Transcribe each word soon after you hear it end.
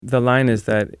The line is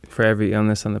that for every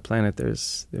illness on the planet,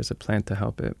 there's a plant to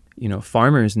help it.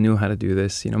 Farmers knew how to do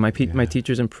this. My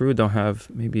teachers in Peru don't have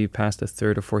maybe past a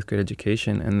third or fourth grade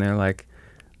education, and they're like,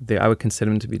 I would consider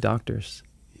them to be doctors.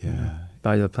 Yeah.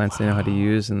 By the plants they know how to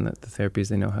use and the therapies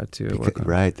they know how to work on.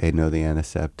 Right, they know the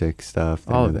antiseptic stuff.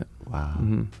 All of it. Wow.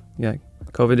 Mm-hmm. Yeah,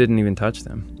 COVID didn't even touch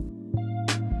them.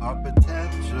 Our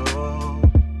potential,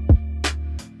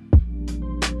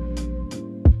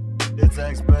 it's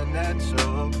exponential.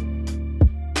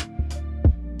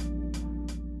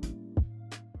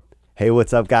 Hey,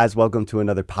 what's up, guys? Welcome to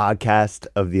another podcast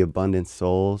of the Abundant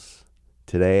Souls.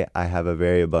 Today, I have a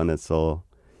very abundant soul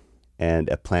and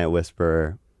a plant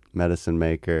whisperer, medicine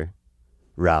maker,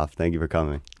 Ralph. Thank you for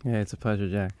coming. Yeah, it's a pleasure,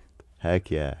 Jack. Heck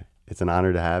yeah. It's an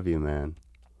honor to have you, man.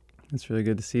 It's really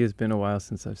good to see you. It's been a while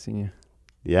since I've seen you.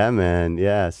 Yeah, man.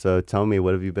 Yeah. So tell me,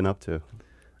 what have you been up to?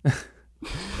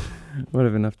 What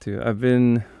have I been up to? I've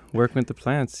been working with the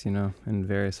plants, in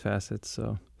various facets.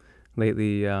 So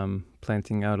lately,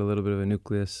 planting out a little bit of a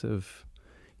nucleus of,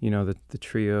 the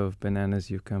trio of bananas,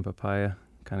 yucca, and papaya,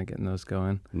 kind of getting those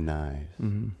going. Nice.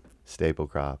 Mm-hmm. Staple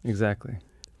crops. Exactly.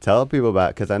 Tell people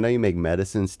about, because I know you make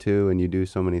medicines too, and you do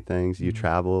so many things. You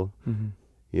travel. Mm-hmm.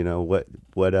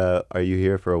 What are you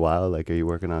here for a while? Like, are you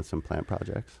working on some plant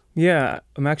projects? Yeah,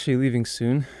 I'm actually leaving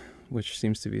soon, which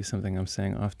seems to be something I'm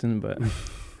saying often, but...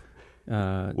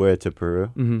 Where to Peru?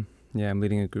 Mm-hmm. Yeah, I'm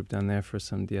leading a group down there for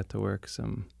some dieta work,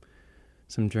 some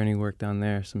journey work down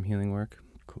there, some healing work.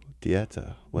 Cool.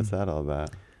 Dieta. What's that all about?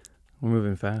 We're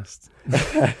moving fast.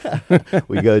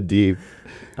 We go deep.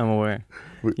 I'm aware.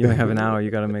 You only have an hour.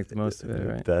 You got to make the most of it,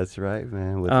 right? That's right,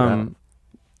 man. What's that?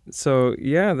 So,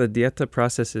 yeah, the dieta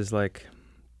process is like,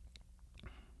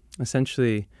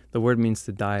 essentially, the word means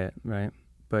to diet, right?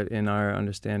 But in our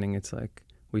understanding, it's like,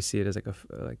 we see it as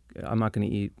like I'm not going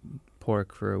to eat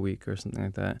pork for a week or something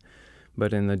like that.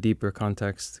 But in the deeper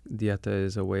context, dieta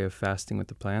is a way of fasting with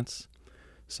the plants.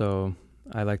 So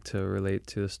I like to relate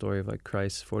to the story of like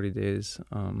Christ's 40 days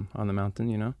on the mountain,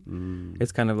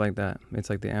 It's kind of like that. It's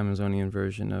like the Amazonian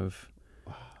version of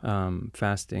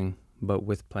fasting, but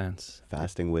with plants.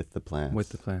 Fasting with the plants. With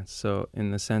the plants. So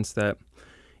in the sense that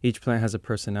each plant has a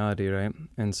personality, right?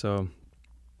 And so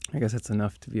I guess that's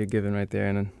enough to be a given right there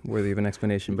and worthy of an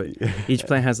explanation. But each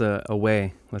plant has a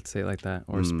way, let's say it like that,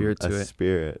 or a spirit to it. A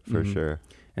spirit, for sure.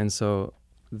 And so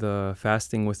the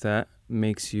fasting with that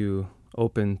makes you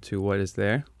open to what is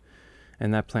there.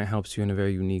 And that plant helps you in a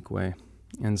very unique way.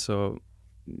 And so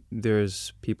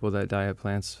there's people that diet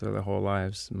plants for their whole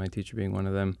lives, my teacher being one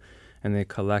of them. And they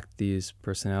collect these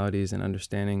personalities and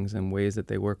understandings and ways that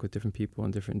they work with different people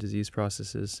and different disease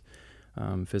processes,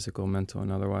 physical, mental,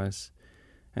 and otherwise.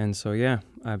 And so, yeah,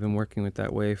 I've been working with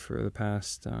that way for the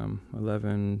past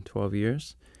 11, 12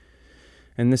 years.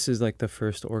 And this is like the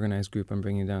first organized group I'm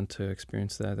bringing down to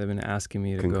experience that. They've been asking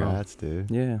me to go. Congrats,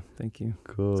 dude. Yeah, thank you.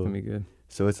 Cool. It's going to be good.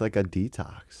 So it's like a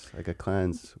detox, like a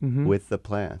cleanse with the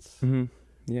plants. Mm-hmm.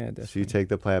 Yeah, definitely. So you take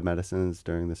the plant medicines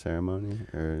during the ceremony,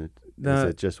 or is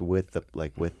it just with the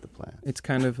plants? It's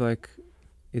kind of like,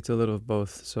 it's a little of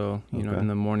both. So, in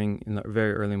the morning, in the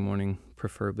very early morning,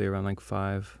 preferably around like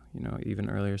 5, even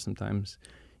earlier sometimes,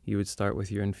 you would start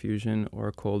with your infusion or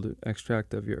a cold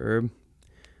extract of your herb.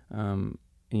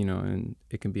 And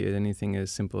it can be anything as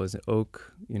simple as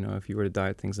oak. If you were to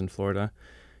diet things in Florida,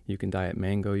 you can diet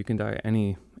mango. You can diet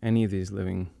any of these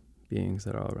living beings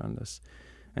that are all around us.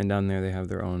 And down there they have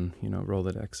their own,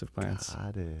 Rolodex of plants.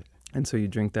 Got it. And so you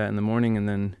drink that in the morning, and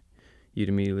then you'd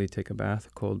immediately take a bath, a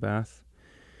cold bath.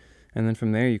 And then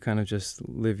from there, you kind of just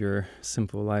live your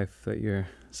simple life that you're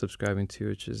subscribing to,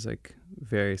 which is like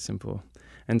very simple.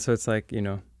 And so it's like,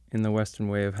 in the Western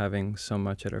way of having so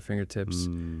much at our fingertips,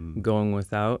 going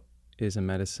without is a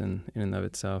medicine in and of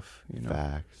itself.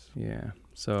 Facts. Yeah.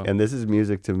 So. And this is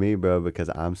music to me, bro, because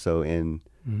I'm so in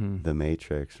the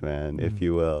matrix, man, if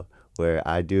you will, where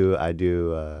I do,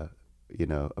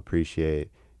 appreciate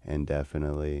and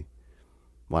definitely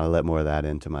want to let more of that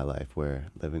into my life, where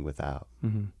living without.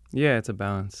 Yeah, it's a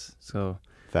balance. So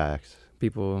facts.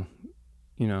 People,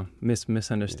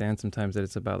 misunderstand sometimes that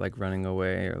it's about like running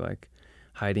away or like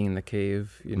hiding in the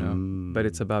cave, but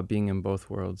it's about being in both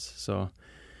worlds. So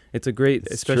it's a great,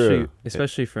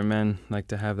 especially for men, like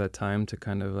to have that time to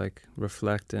kind of like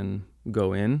reflect and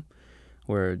go in,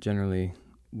 where generally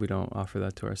we don't offer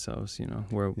that to ourselves,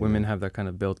 where women have that kind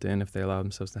of built in if they allow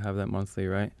themselves to have that monthly,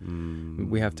 right?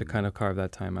 We have to kind of carve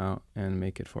that time out and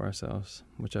make it for ourselves,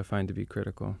 which I find to be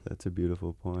critical. That's a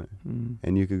beautiful point.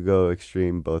 And you could go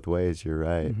extreme both ways, you're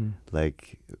right.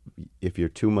 Like, if you're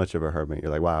too much of a hermit,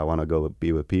 you're like, wow, I want to go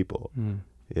be with people.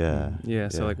 Yeah.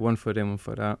 So like 1 foot in, 1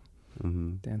 foot out.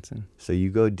 dancing. So you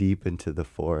go deep into the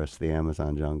forest, the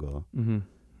Amazon jungle.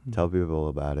 Tell people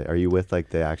about it. Are you with like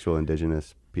the actual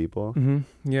indigenous people?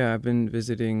 Yeah, I've been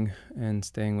visiting and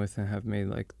staying with and have made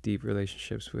like deep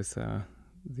relationships with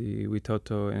the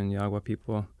Witoto and Yagua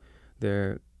people.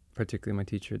 They're particularly my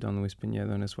teacher, Don Luis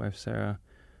Pinedo, and his wife, Sarah.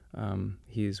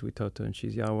 He's Witoto and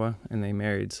she's Yagua, and they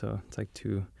married, so it's like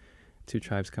two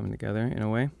tribes coming together in a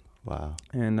way. Wow.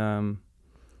 And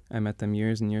I met them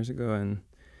years and years ago, and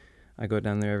I go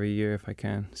down there every year if I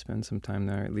can, spend some time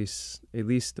there, at least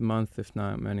a month, if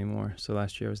not many more. So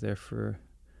last year I was there for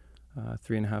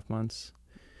 3.5 months.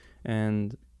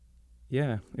 And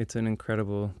yeah, it's an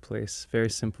incredible place. Very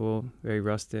simple, very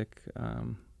rustic,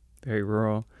 very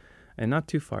rural, and not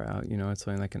too far out. You know, it's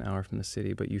only like an hour from the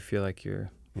city, but you feel like you're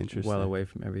well away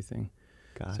from everything.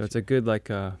 Gotcha. So it's a good like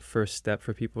first step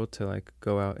for people to like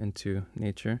go out into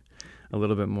nature a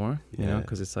little bit more, you know,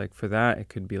 because it's like for that it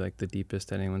could be like the deepest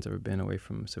that anyone's ever been away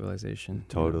from civilization.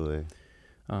 Totally.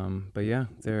 But yeah,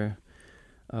 they're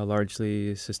a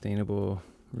largely sustainable,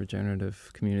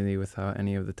 regenerative community without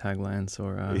any of the taglines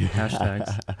or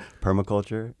hashtags.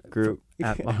 Permaculture group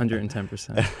At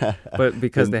 110%. But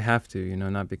because they have to, you know,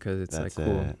 not because it's like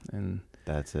cool. And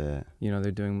that's it. You know,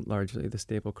 they're doing largely the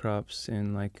staple crops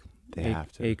in like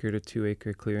acre to 2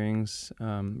 acre clearings,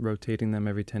 rotating them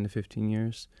every 10 to 15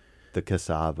 years. The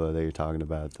cassava that you're talking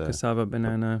about. Cassava,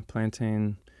 banana,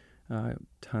 plantain,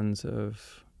 tons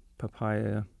of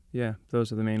papaya. Yeah,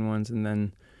 those are the main ones. And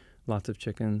then lots of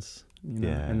chickens. You know,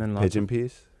 and then pigeon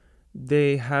peas?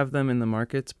 They have them in the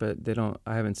markets, but they don't.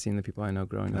 I haven't seen the people I know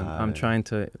growing them. I'm trying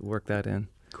to work that in.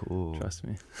 Cool. Trust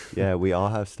me. Yeah, we all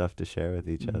have stuff to share with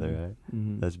each other, right?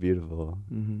 That's beautiful.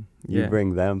 Yeah. You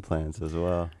bring them plants as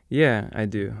well. Yeah, I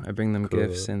do. I bring them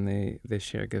gifts, and they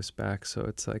share gifts back. So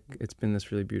it's like it's been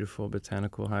this really beautiful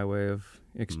botanical highway of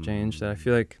exchange that I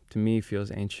feel like to me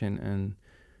feels ancient and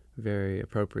very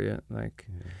appropriate. Like,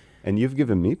 and you've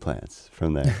given me plants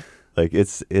from there. Like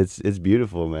it's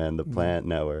beautiful, man. The plant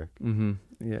network.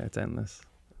 Yeah, it's endless.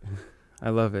 I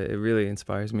love it. It really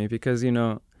inspires me because, you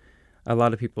know, a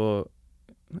lot of people,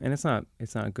 and it's not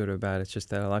good or bad. It's just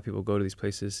that a lot of people go to these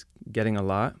places getting a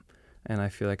lot, and I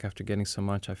feel like after getting so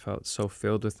much, I felt so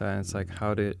filled with that. And it's like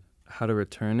how to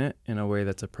return it in a way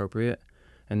that's appropriate,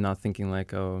 and not thinking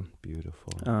like, oh,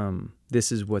 beautiful.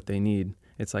 This is what they need.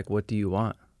 It's like, what do you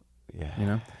want? Yeah, you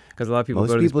know. Because a lot of people most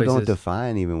go to these people places, don't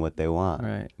define even what they want.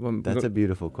 Right. Well, that's a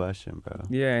beautiful question, bro.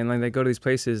 Yeah, and like they go to these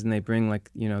places and they bring like,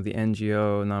 you know, the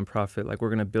NGO nonprofit, like we're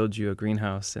gonna build you a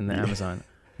greenhouse in the Amazon,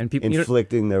 and people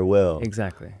inflicting their will.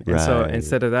 Exactly. And so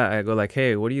instead of that, I go like,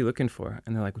 hey, what are you looking for?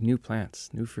 And they're like, new plants,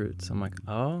 new fruits. I'm like,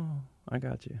 oh, I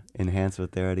got you. Enhance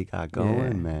what they already got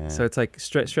going, man. So it's like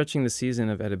stretching the season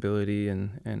of edibility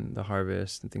and the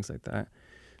harvest and things like that.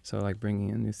 So like bringing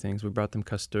in new things. We brought them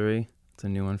casturi. It's a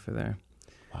new one for there.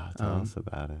 Wow, tell us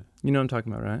about it. You know what I'm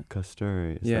talking about, right?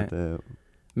 Casturi. Is that the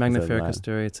Magnifera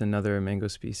casturi, it's another mango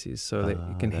species. So it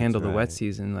can handle the wet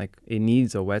season. Like it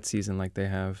needs a wet season like they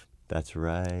have. That's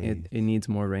right. It needs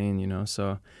more rain, you know.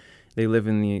 So they live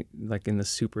in the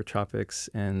super tropics,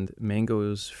 and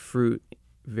mangoes fruit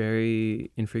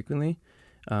very infrequently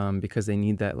because they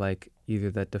need that like either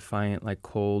that defiant like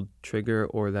cold trigger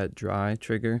or that dry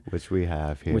trigger, which we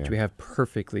have here, which we have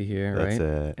perfectly here. That's right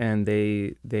it. And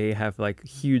they have like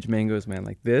huge mangoes, man,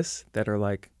 like this, that are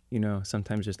like, you know,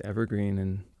 sometimes just evergreen,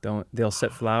 and they'll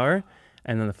set flower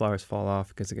and then the flowers fall off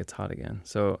because it gets hot again.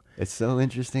 So it's so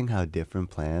interesting how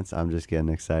different plants, I'm just getting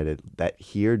excited, that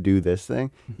here do this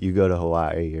thing, you go to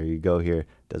Hawaii or you go here,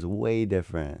 does a way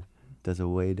different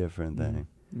thing.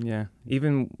 Yeah,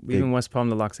 even West Palm,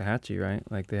 the Loxahatchee, right?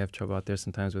 Like they have trouble out there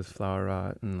sometimes with flower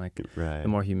rot and like the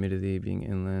more humidity being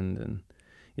inland, and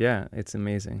yeah, it's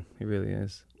amazing. It really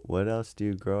is. What else do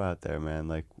you grow out there, man?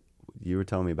 Like you were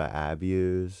telling me about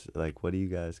abus. Like what do you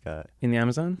guys got in the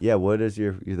Amazon? Yeah, what is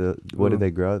what do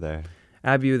they grow there?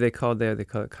 Abu, they call it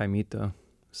kaimito.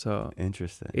 So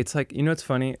interesting. It's like, you know, it's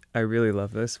funny. I really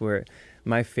love this. Where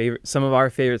some of our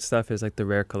favorite stuff is like the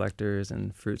rare collectors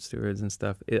and fruit stewards and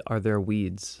stuff. Are their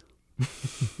weeds?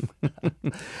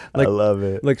 I love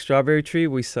it. Like strawberry tree,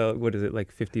 we sell. What is it,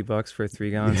 like $50 for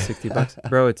 3 gallons? $60,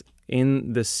 bro. It's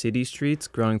in the city streets,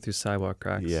 growing through sidewalk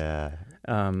cracks. Yeah.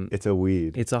 It's a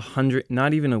weed. It's 100.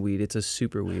 Not even a weed. It's a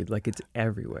super weed. Like it's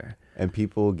everywhere. And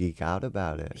people geek out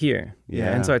about it here.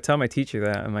 Yeah. And so I tell my teacher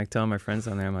that. I'm like telling my friends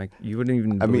on there. I'm like, you wouldn't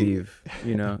even believe.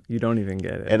 You know, you don't even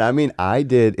get it. And I mean, I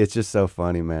did. It's just so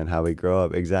funny, man, how we grow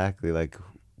up. Exactly. Like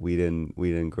we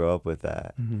didn't grow up with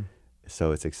that. Mm-hmm.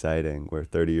 So it's exciting. We're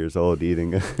 30 years old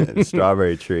eating a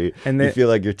strawberry tree. And you feel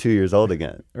like you're 2 years old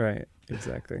again. Right.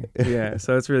 Exactly. Yeah.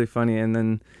 So it's really funny. And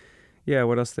then, Yeah,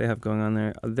 what else they have going on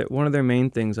there? One of their main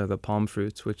things are the palm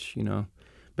fruits, which,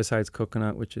 besides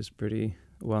coconut, which is pretty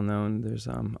well known, there's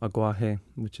aguaje,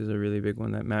 which is a really big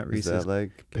one that Matt Is Reese that is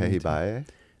like big into. pehibaye?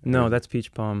 No, that's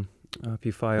peach palm,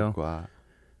 pifayo. Agua.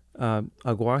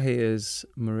 Aguaje is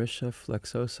Mauritia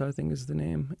flexosa, I think is the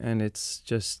name, and it's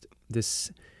just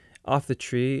this off the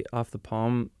tree, off the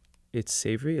palm. It's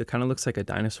savory. It kind of looks like a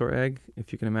dinosaur egg,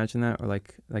 if you can imagine that, or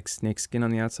like snake skin on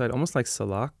the outside, almost like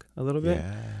salak a little bit.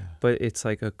 Yeah. But it's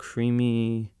like a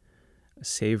creamy,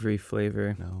 savory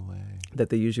flavor No way. that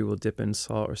they usually will dip in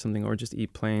salt or something, or just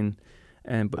eat plain.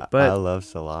 And I but love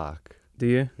salak. do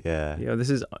you? Yeah. Yeah, this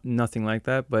is nothing like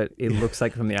that, but it looks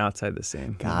like from the outside the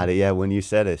same. Got it. Yeah, when you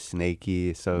said it,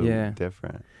 snaky, so Yeah.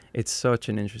 different. It's such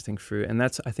an interesting fruit, and I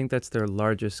think that's their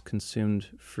largest consumed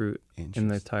fruit in the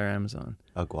Interesting. entire Amazon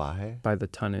Aguaje? by the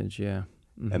tonnage. Yeah.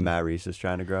 Mhm. And Matt Reese is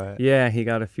trying to grow it? Yeah, he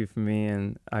got a few from me,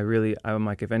 and I'm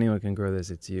like, if anyone can grow this,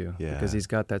 it's you. Yeah. Because he's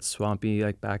got that swampy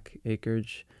like back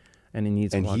acreage, and he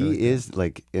needs And water. he like that. is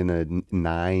like in a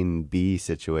 9B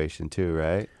situation too,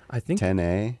 right? I think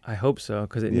 10A? I hope so,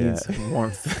 because it Yeah. needs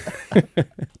warmth.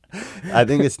 I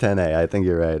think it's 10A. I think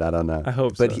you're right. I don't know. I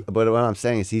hope But so. but what I'm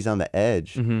saying is he's on the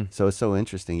edge. Hmm. So it's so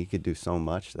interesting. He could do so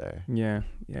much there. Yeah,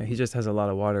 he just has a lot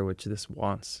of water, which this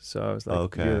wants. So I was like,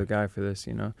 Okay. you're the guy for this,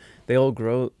 They'll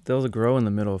grow in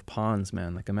the middle of ponds,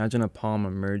 man. Like imagine a palm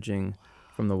emerging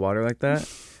from the water like that.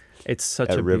 It's such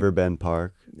At a Riverbend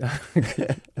Park.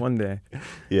 one day.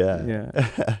 Yeah.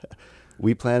 Yeah.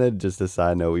 We planted, just a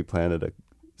side note, we planted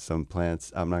some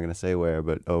plants. I'm not going to say where,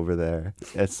 but over there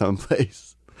at some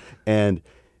place. And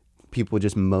people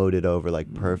just mowed it over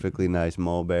like perfectly nice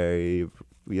mulberry,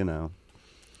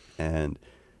 And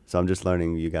so I'm just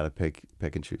learning you got to pick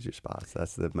and choose your spots.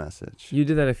 That's the message. You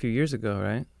did that a few years ago,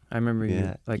 right? I remember Yeah.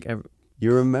 you like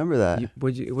You remember that?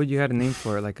 would you had a name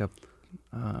for it, like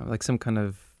like some kind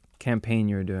of campaign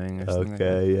you were doing or something.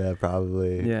 Okay, Like yeah,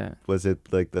 probably. that. Yeah. Was it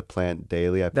like the plant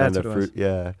daily? I That's planted what a it was. fruit.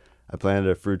 Yeah, I planted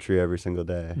a fruit tree every single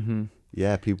day. Hmm.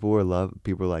 Yeah, people were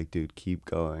like, dude, keep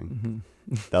going.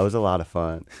 Hmm. That was a lot of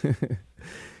fun.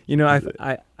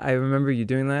 I remember you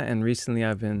doing that, and recently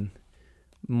I've been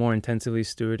more intensively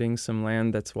stewarding some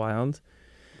land that's wild,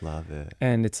 Love it.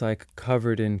 and it's like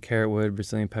covered in carrot wood,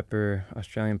 Brazilian pepper,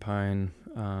 Australian pine,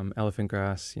 elephant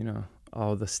grass,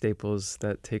 all the staples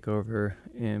that take over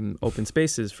in open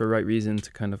spaces for right reason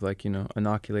to kind of like,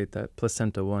 inoculate that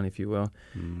placenta one, if you will.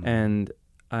 Mm. And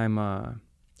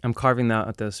I'm carving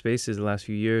out those spaces the last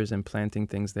few years and planting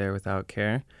things there without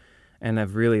care. And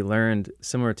I've really learned,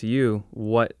 similar to you,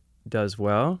 what does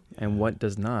well and what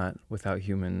does not without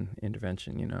human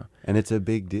intervention, And it's a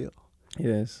big deal. It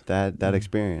is. That Mhm.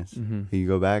 experience. Mm-hmm. You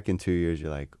go back in 2 years, you're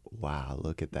like, wow,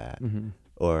 look at that. Mm-hmm.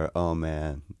 Or, oh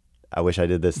man, I wish I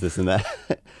did this, and that.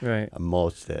 Right. I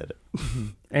mulched it.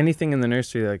 Anything in the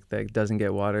nursery like that doesn't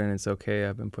get water and it's okay,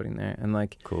 I've been putting there. And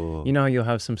like, Cool. how you'll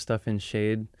have some stuff in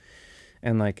shade,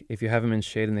 and like if you have them in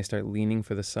shade and they start leaning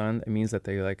for the sun, it means that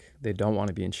they don't want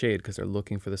to be in shade because they're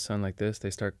looking for the sun like this. They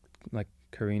start like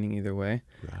careening either way.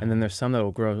 Right. And then there's some that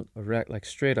will grow erect, like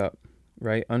straight up,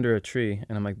 right under a tree.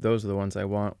 And I'm like, those are the ones I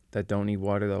want that don't need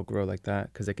water. They'll grow like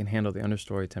that because they can handle the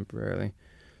understory temporarily.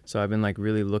 So I've been like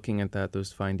really looking at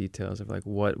those fine details of like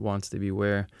what wants to be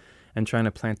where, and trying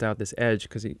to plant out this edge.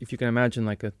 Because if you can imagine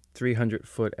like a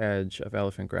 300-foot edge of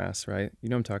elephant grass, right? You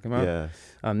know what I'm talking about? Yes.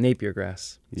 Napier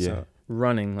grass. Yeah. So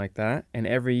running like that. And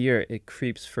every year it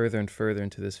creeps further and further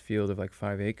into this field of like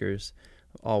 5 acres,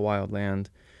 all wild land.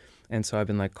 And so I've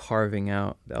been like carving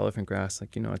out the elephant grass,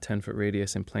 like, a 10-foot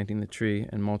radius, and planting the tree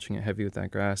and mulching it heavy with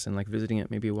that grass, and like visiting it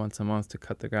maybe once a month to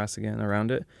cut the grass again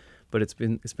around it. But it's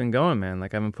been going, man.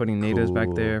 Like I've been putting natives back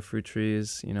Cool. there, fruit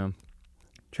trees,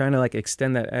 trying to like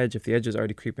extend that edge. If the edge is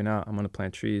already creeping out, I'm going to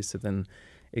plant trees. So then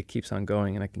it keeps on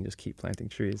going and I can just keep planting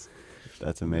trees.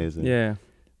 That's amazing. Yeah.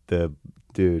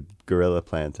 Guerilla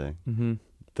planting, Mm-hmm.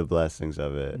 the blessings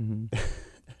of it. Mm-hmm.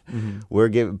 Mm-hmm. We're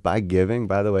giving,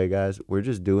 by the way, guys, we're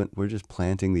just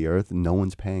planting the earth. No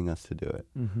one's paying us to do it.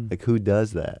 Mm-hmm. Like, who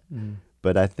does that? Mm-hmm.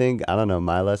 But I think, I don't know,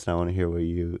 my lesson, I want to hear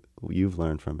what you've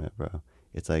learned from it, bro.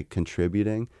 It's like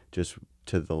contributing just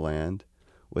to the land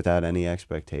without any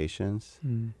expectations.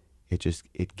 Mm-hmm.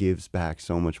 It gives back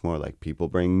so much more. Like, people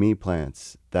bring me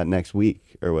plants that next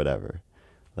week or whatever.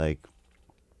 Like,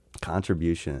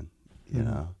 contribution, you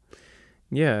know?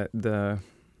 Yeah,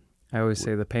 I always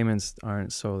say the payments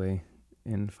aren't solely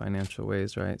in financial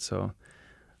ways, right? So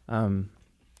I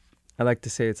like to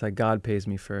say it's like God pays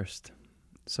me first.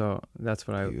 So that's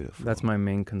what Beautiful. that's my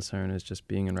main concern, is just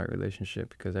being in right relationship,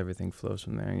 because everything flows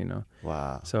from there,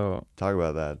 Wow. So Talk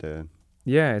about that, dude.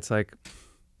 yeah, it's like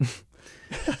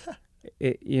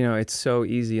it's so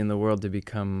easy in the world to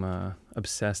become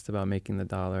obsessed about making the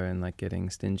dollar and like getting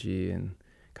stingy and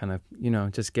kind of,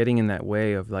 just getting in that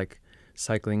way of like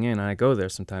cycling in. And I go there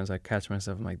sometimes. I catch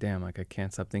myself. I'm like, damn, like I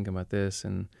can't stop thinking about this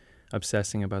and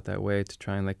obsessing about that way to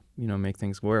try and like, make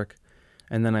things work.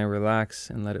 And then I relax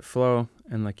and let it flow.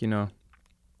 And like,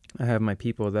 I have my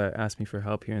people that ask me for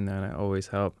help here and there, and I always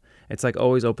help. It's like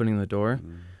always opening the door.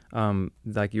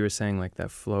 Like you were saying, like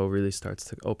that flow really starts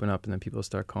to open up, and then people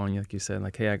start calling you, like you said,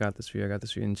 like, hey, I got this for you, and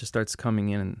it just starts coming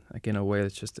in like in a way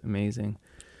that's just amazing.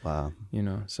 Wow.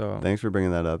 So thanks for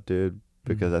bringing that up, dude,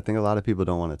 because I think a lot of people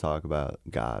don't want to talk about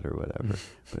God or whatever,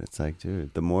 but it's like,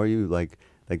 dude, the more you like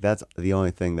that's the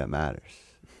only thing that matters.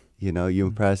 You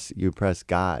impress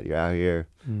God. You're out here,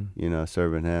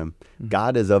 serving him.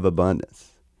 God is of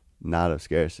abundance, not of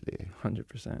scarcity.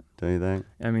 100%. Don't you think?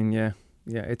 I mean, yeah.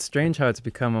 It's strange how it's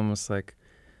become almost like,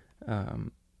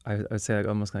 I'd say like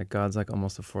almost like God's like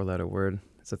almost a 4-letter word.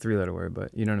 It's a 3-letter word, but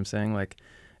you know what I'm saying? Like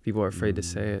people are afraid to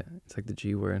say it. It's like the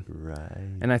G word. Right.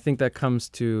 And I think that comes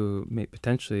to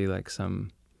potentially like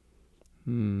some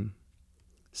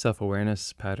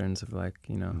self-awareness patterns of like,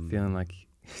 feeling like,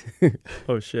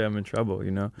 oh shit, I'm in trouble,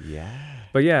 Yeah.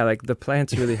 But yeah, like the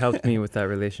plants really helped me with that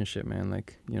relationship, man.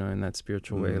 Like, in that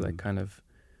spiritual way, like kind of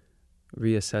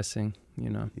reassessing,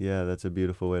 Yeah, that's a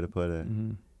beautiful way to put it.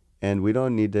 And we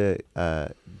don't need to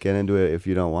get into it if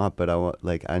you don't want, but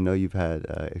I know you've had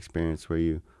experience where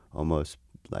you almost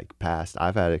like passed.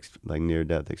 I've had like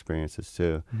near-death experiences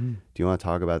too. Do you want to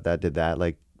talk about that? Did that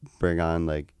like bring on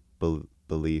like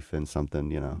belief in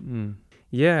something,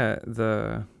 Yeah,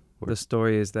 the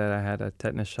story is that I had a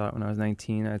tetanus shot when I was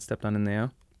 19. I had stepped on a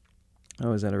nail. I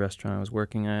was at a restaurant I was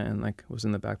working at and like was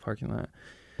in the back parking lot.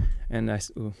 And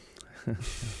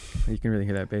you can really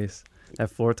hear that bass,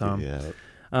 that floor tom. Yeah.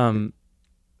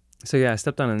 So yeah, I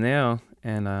stepped on a nail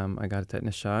and I got a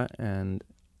tetanus shot. And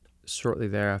shortly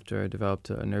thereafter, I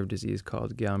developed a nerve disease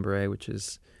called Guillain-Barré, which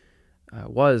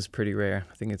was pretty rare.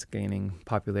 I think it's gaining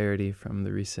popularity from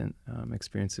the recent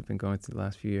experience we've been going through the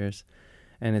last few years.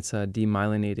 And it's a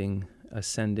demyelinating,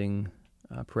 ascending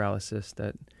paralysis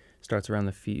that starts around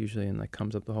the feet usually and like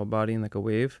comes up the whole body in like a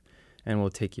wave and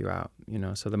will take you out,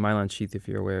 So the myelin sheath, if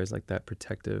you're aware, is like that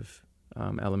protective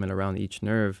element around each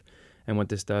nerve. And what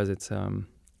this does, it's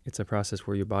a process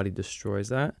where your body destroys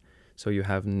that, so you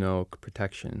have no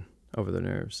protection over the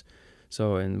nerves.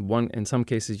 So in some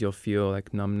cases you'll feel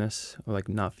like numbness or like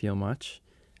not feel much.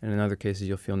 And in other cases,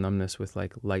 you'll feel numbness with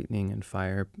like lightning and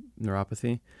fire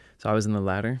neuropathy. So I was in the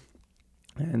latter.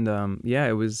 And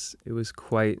it was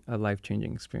quite a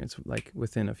life-changing experience. Like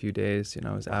within a few days,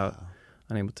 I was out,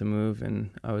 unable to move.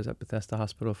 And I was at Bethesda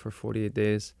Hospital for 48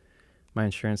 days. My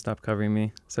insurance stopped covering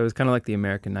me. So it was kind of like the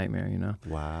American nightmare,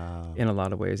 Wow. in a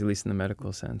lot of ways, at least in the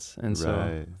medical sense. And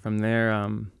so from there,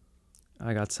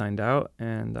 I got signed out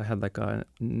and I had like a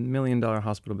 $1 million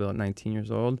hospital bill at 19 years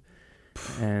old.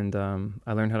 And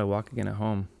I learned how to walk again at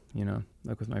home,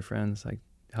 like with my friends, like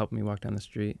helped me walk down the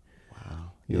street.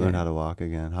 Wow. You learned how to walk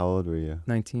again. How old were you?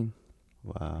 19.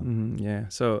 Wow. Yeah.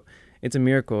 So it's a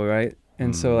miracle, right?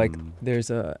 And so like there's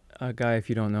a guy, if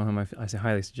you don't know him, I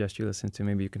highly suggest you listen to.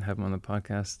 Maybe you can have him on the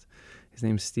podcast. His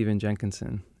name's Stephen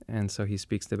Jenkinson. And so he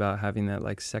speaks about having that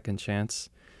like second chance.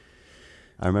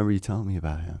 I remember you telling me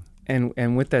about him.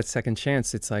 And with that second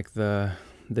chance, it's like the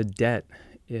debt.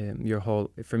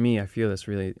 For me, I feel this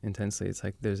really intensely. It's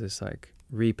like there's this like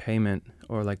repayment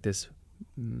or like this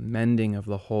mending of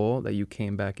the hole that you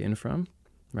came back in from,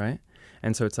 right?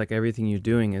 And so it's like everything you're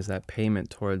doing is that payment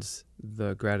towards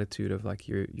the gratitude of like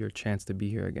your chance to be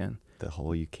here again. The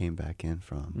hole you came back in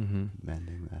from,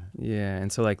 mending that. Yeah,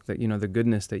 and so like the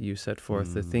goodness that you set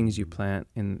forth, the things you plant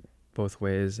in both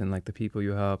ways, and like the people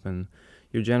you help, and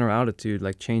your general attitude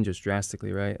like changes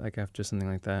drastically, right? Like after something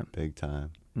like that. Big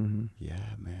time. Yeah,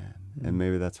 man. Mm-hmm. And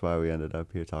maybe that's why we ended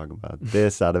up here talking about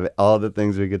this out of all the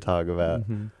things we could talk about.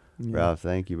 Yeah. Ralph,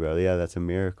 thank you, bro. Yeah, that's a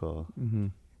miracle.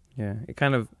 Yeah, it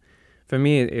kind of, for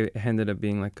me, it ended up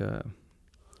being like a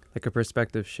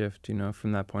perspective shift,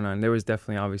 from that point on. There was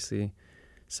definitely obviously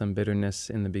some bitterness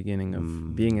in the beginning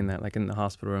of being in that, like in the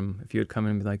hospital room. If you would come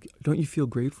in and be like, don't you feel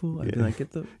grateful? I'd be like,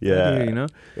 get the out of here,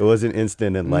 It wasn't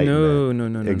instant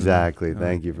enlightenment. No. Exactly. No.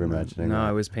 Thank you for mentioning that. No,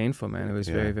 it was painful, man. It was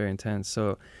very, very intense.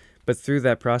 So, but through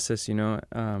that process,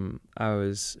 I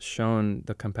was shown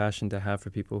the compassion to have for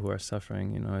people who are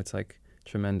suffering. It's like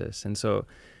tremendous. And so,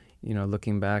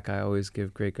 looking back, I always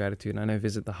give great gratitude. And I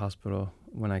visit the hospital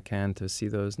when I can to see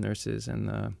those nurses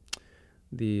and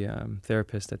the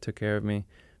therapist that took care of me,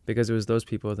 because it was those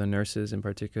people, the nurses in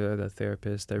particular, the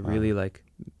therapists, that really like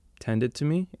tended to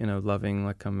me in a loving,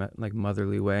 like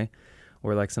motherly way,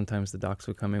 Or like sometimes the docs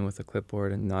would come in with a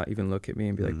clipboard and not even look at me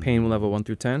and be like, pain level 1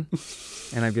 through 10.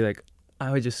 And I'd be like,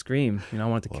 I would just scream, I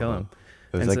wanted to kill him.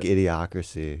 It was And like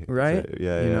Idiocracy. Right?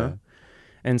 Yeah, you yeah. know?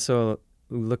 And so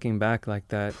looking back like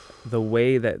that, the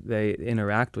way that they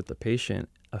interact with the patient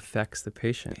affects the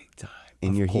patient. Big time.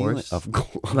 In your course. healing,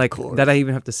 of Like course. that I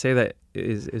even have to say that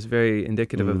is very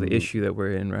indicative of the issue that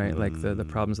we're in, right? Like the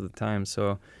problems of the time.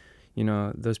 So,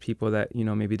 those people that,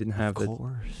 maybe didn't have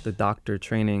the doctor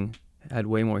training had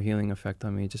way more healing effect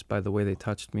on me just by the way they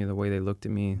touched me, the way they looked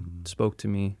at me, spoke to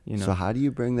me, So how do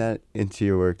you bring that into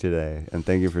your work today? And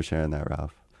thank you for sharing that,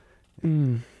 Ralph.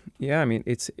 Yeah, I mean,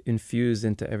 it's infused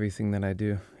into everything that I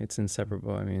do. It's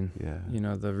inseparable. I mean,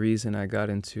 the reason I got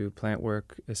into plant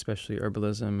work, especially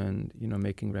herbalism and,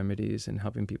 making remedies and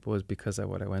helping people is because of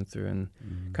what I went through and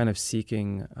kind of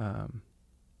seeking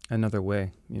another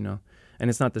way, And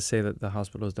it's not to say that the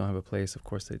hospitals don't have a place. Of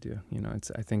course they do.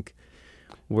 I think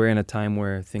we're in a time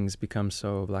where things become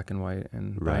so black and white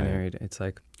and binary. It's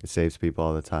like it saves people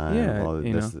all the time.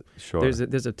 Yeah, sure.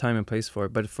 There's a time and place for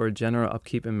it, but for general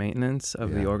upkeep and maintenance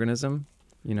of the organism,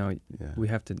 we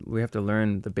have to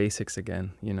learn the basics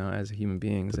again. As human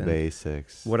beings, the and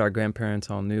basics. What our grandparents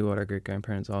all knew, what our great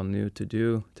grandparents all knew to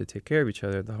do to take care of each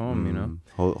other at the home.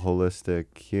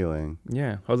 Holistic healing.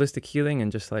 Yeah, holistic healing,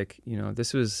 and just like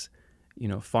this was.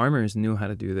 Farmers knew how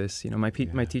to do this. My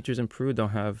teachers in Peru don't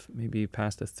have maybe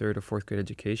past a 3rd or 4th grade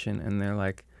education, and they're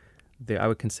like, I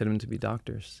would consider them to be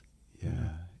doctors. Yeah.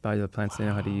 By the plants they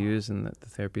know how to use and the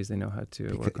therapies they know how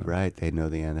to work on. Right, they know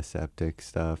the antiseptic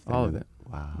stuff. All of it.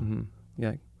 Wow. Mm-hmm.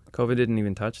 Yeah, COVID didn't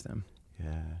even touch them.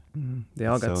 Yeah. Mm-hmm. They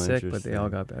all got sick, but they all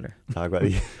got better. Talk about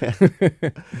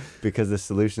because the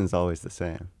solution is always the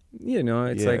same.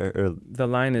 It's the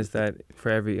line is that for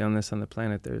every illness on the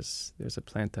planet, there's a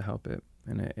plant to help it.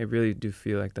 And I really do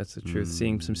feel like that's the truth.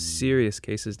 Seeing some serious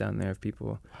cases down there of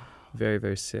people very,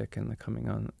 very sick and coming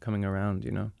around,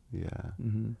 Yeah.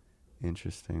 Mm-hmm.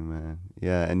 Interesting, man.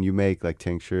 Yeah, and you make like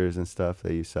tinctures and stuff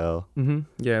that you sell? Mm-hmm.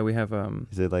 Yeah, we have...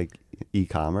 Is it like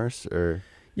e-commerce or...?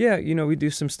 Yeah, we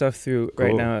do some stuff through... Cool.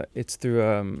 Right now, it's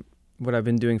through... what I've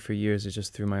been doing for years is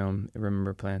just through my own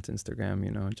Remember Plants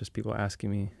Instagram, just people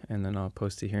asking me, and then I'll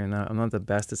post it here and that. I'm not the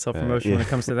best at self-promotion when it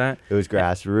comes to that. It was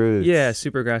grassroots. Yeah,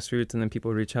 super grassroots. And then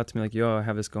people reach out to me like, yo, I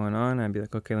have this going on. And I'd be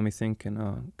like, okay, let me think, and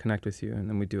I'll connect with you. And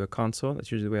then we do a consult.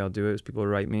 That's usually the way I'll do it, is people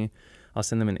write me. I'll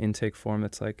send them an intake form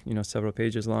that's like, several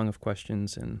pages long of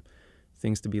questions and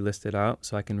things to be listed out,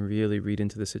 so I can really read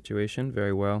into the situation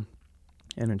very well,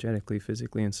 energetically,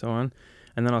 physically, and so on.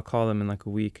 And then I'll call them in like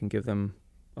a week and give them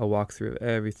a walkthrough of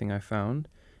everything I found,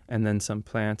 and then some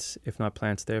plants, if not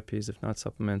plants, therapies, if not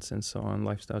supplements, and so on,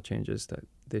 lifestyle changes that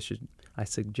I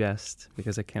suggest,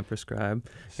 because I can't prescribe.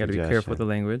 You got to be careful with the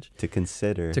language. To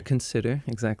consider,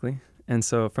 exactly. And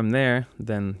so from there,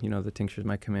 then, the tinctures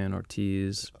might come in, or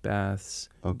teas, baths,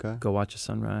 okay, go watch a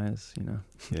sunrise,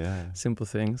 Yeah. Simple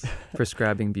things,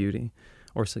 prescribing beauty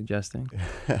or suggesting.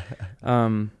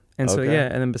 And so,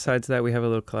 and then besides that, we have a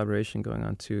little collaboration going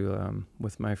on too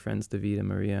with my friends David and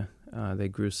Maria. They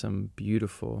grew some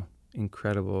beautiful,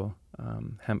 incredible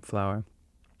hemp flower.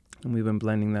 And we've been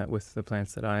blending that with the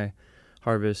plants that I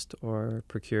harvest or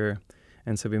procure.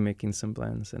 And so we're making some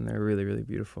blends, and they're really, really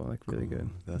beautiful, like really good.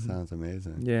 That sounds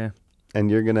amazing. Yeah.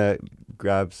 And you're going to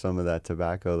grab some of that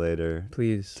tobacco later.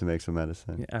 Please. To make some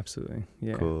medicine. Yeah, absolutely.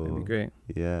 Yeah, cool. That'd be great.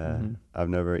 Yeah.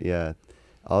 Mm-hmm.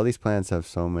 All these plants have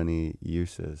so many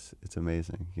uses. It's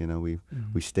amazing.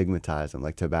 We stigmatize them.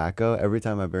 Like tobacco, every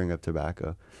time I bring up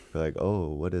tobacco, we're like, oh,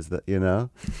 what is that?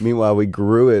 Meanwhile, we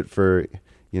grew it for,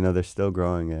 they're still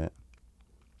growing it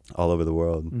all over the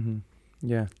world. Mm-hmm.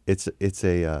 Yeah. It's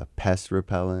a pest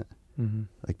repellent. Mm-hmm.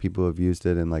 Like people have used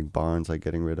it in like barns, like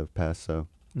getting rid of pests. So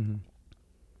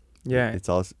yeah, it's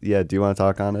also, do you want to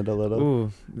talk on it a little?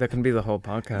 Ooh, that can be the whole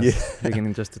podcast.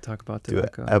 Beginning just to talk about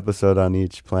tobacco. Do an episode on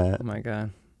each plant. Oh my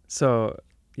God. So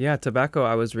yeah, tobacco,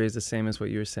 I was raised the same as what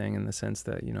you were saying, in the sense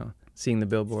that, seeing the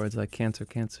billboards like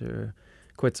cancer,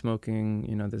 quit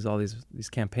smoking, there's all these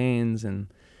campaigns.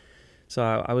 And so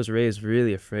I was raised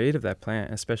really afraid of that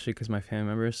plant, especially because my family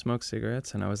members smoked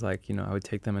cigarettes, and I was like, I would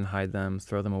take them and hide them,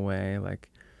 throw them away,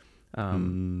 like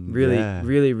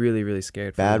really, really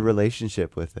scared. Bad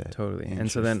relationship with it. Totally. And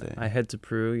so then I head to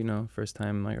Peru, first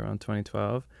time like around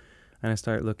 2012, and I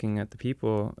start looking at the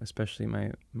people, especially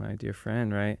my dear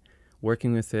friend, right,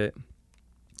 working with it.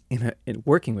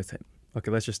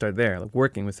 Okay, let's just start there. Like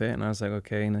working with it, and I was like,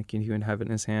 okay, and like he would have it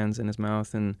in his hands and his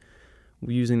mouth, and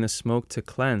using the smoke to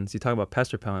cleanse. You talk about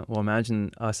pest repellent. Well,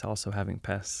 imagine us also having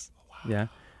pests. Wow. Yeah,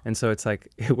 and so it's like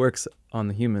it works on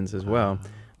the humans as well,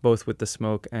 both with the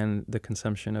smoke and the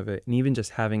consumption of it, and even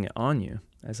just having it on you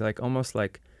as like almost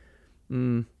like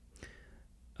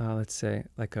let's say,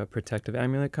 like a protective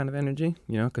amulet kind of energy,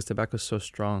 because tobacco is so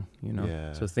strong,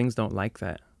 Yeah. So things don't like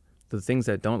that. The things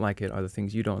that don't like it are the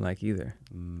things you don't like either,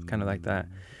 kind of like that.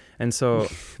 And so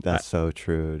That's so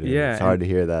true, dude. yeah, It's hard to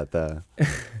hear that, though.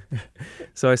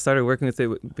 so I started working with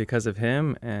it because of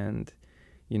him, and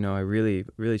I really,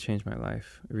 really changed my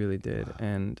life. It really did. Wow.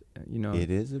 And It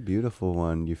is a beautiful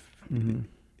one.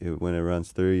 When it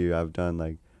runs through you, I've done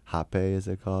like hape, is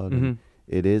it called? And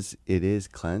it is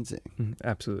cleansing.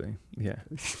 Absolutely, yeah,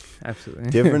 absolutely.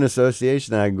 Different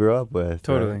association that I grew up with.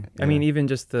 Totally. Right? I mean, even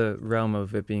just the realm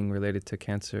of it being related to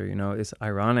cancer, it's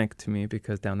ironic to me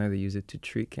because down there they use it to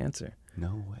treat cancer.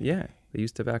 No way. Yeah, they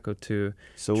use tobacco to.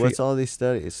 So what's all these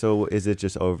studies? So is it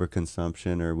just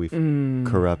overconsumption, or we've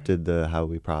corrupted how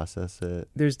we process it?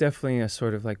 There's definitely a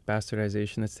sort of like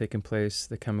bastardization that's taken place.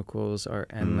 The chemicals are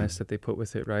endless that they put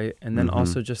with it, right? And then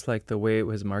also just like the way it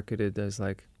was marketed as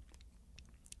like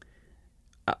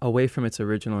away from its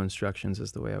original instructions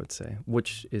is the way I would say,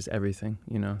 which is everything,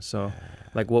 So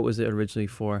like what was it originally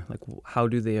for? Like how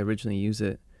do they originally use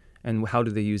it? And how do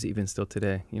they use it even still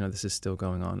today? This is still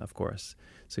going on, of course.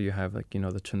 So you have like, the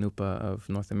chanupa of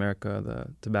North America, the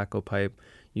tobacco pipe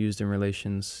used in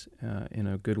relations in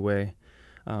a good way.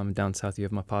 Down south you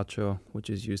have mapacho, which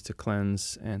is used to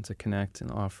cleanse and to connect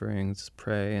and offerings,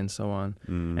 pray, and so on.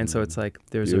 And so it's like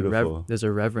there's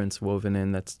a reverence woven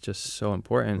in that's just so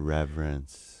important.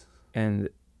 Reverence. And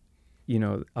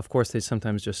of course they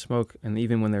sometimes just smoke, and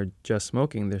even when they're just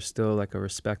smoking, there's still like a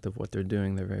respect of what they're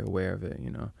doing. They're very aware of it,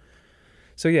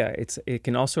 So yeah, it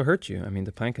can also hurt you. I mean,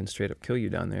 the plant can straight up kill you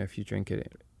down there if you drink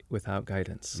it without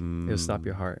guidance. It'll stop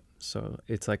your heart. So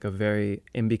it's like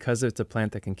and because it's a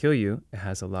plant that can kill you, it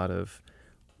has a lot of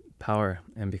power,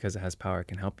 and because it has power, it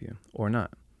can help you or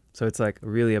not. So it's like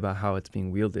really about how it's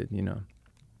being wielded,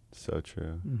 So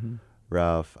true.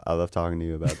 Ralph, I love talking to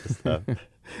you about this stuff.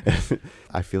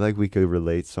 I feel like we could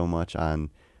relate so much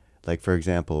on, like, for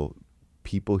example,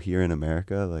 people here in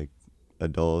America, like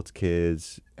adults,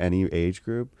 kids, any age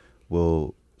group,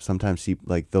 will sometimes see,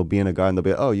 like, they'll be in a garden, they'll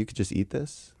be like, oh, you could just eat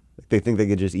this? Like, they think they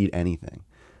could just eat anything.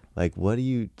 Like, what do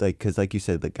you, like, because like you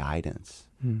said, the guidance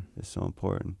is so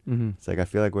important. It's like, I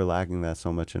feel like we're lacking that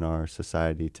so much in our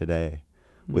society today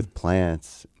with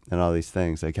plants and all these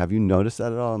things. Like, have you noticed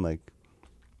that at all? And like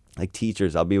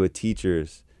teachers, I'll be with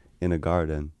teachers in a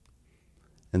garden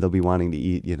and they'll be wanting to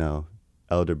eat,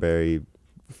 elderberry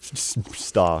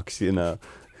stalks,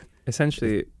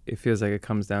 Essentially, it feels like it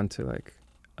comes down to like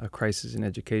a crisis in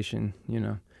education,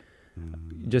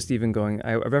 Just even going,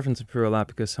 I reference Peru a lot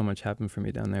because so much happened for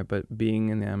me down there, but being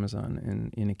in the Amazon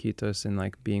and in Iquitos and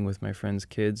like being with my friends'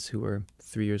 kids who were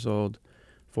 3 years old,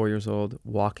 4 years old,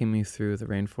 walking me through the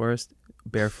rainforest,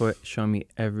 barefoot, showing me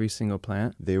every single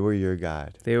plant. They were your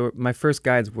guide. My first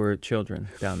guides were children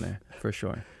down there, for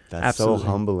sure. That's Absolutely. so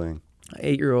humbling.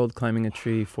 8-year-old climbing a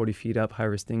tree 40 feet up,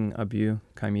 harvesting abu,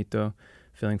 caimito,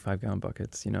 filling 5-gallon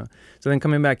buckets, So then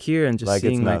coming back here and just like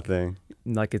seeing it's nothing.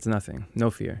 Like it's nothing, no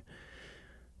fear.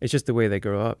 It's just the way they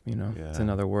grow up, Yeah. It's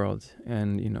another world.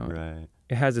 And, Right.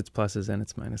 It has its pluses and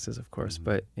its minuses, of course.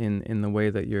 But in the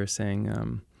way that you're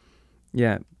saying,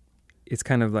 it's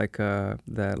kind of like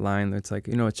that line that's like,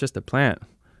 it's just a plant.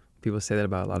 People say that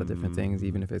about a lot of different things,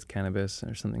 even if it's cannabis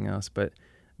or something else. But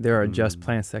there are just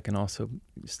plants that can also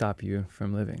stop you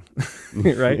from living,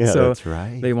 right? Yeah, so that's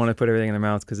right. They want to put everything in their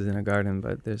mouths because it's in a garden,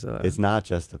 but it's not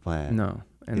just a plant. No.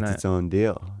 And it's its own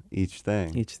deal, each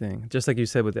thing. Just like you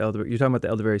said with the elderberry. You're talking about the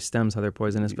elderberry stems, how they're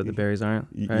poisonous, but the berries aren't,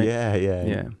 right?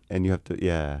 Yeah. And you have to,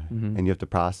 and you have to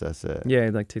process it.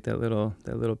 Yeah, like take that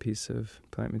little piece of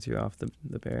plant material off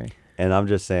the berry. And I'm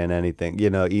just saying anything,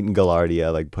 eating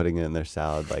gaillardia, like putting it in their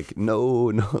salad, like,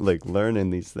 no, like learning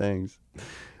these things.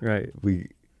 Right.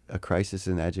 A crisis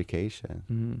in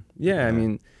education. Yeah, I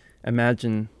mean,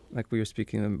 imagine, like we were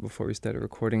speaking before we started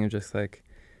recording, of just like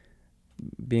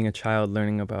being a child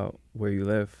learning about where you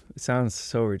live. It sounds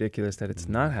so ridiculous that it's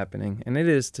not happening, and it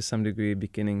is to some degree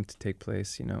beginning to take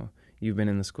place. You've been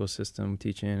in the school system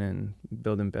teaching and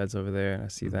building beds over there, and I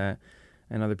see that,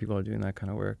 and other people are doing that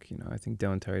kind of work. I think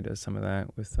Dylan Terry does some of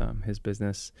that with his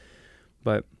business,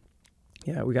 but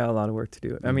yeah, we got a lot of work to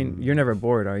do. I mean, you're never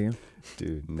bored, are you?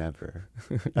 Dude, never.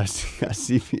 I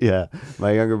see. Yeah,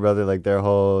 my younger brother, like their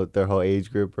whole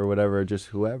age group or whatever, just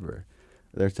whoever,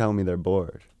 they're telling me they're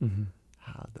bored.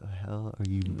 How the hell are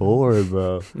you bored,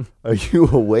 bro? Are you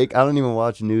awake? I don't even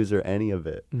watch news or any of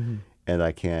it, and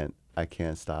I can't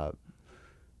stop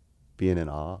being in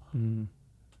awe, and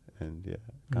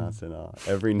constant awe.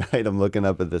 Every night I'm looking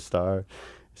up at the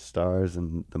stars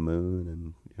and the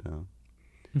moon, and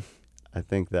I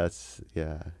think that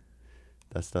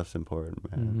stuff's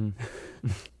important, man.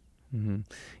 hmm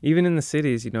Even in the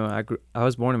cities, I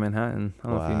was born in Manhattan. I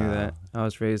don't know if you knew that. Wow. I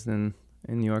was raised in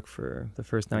New York for the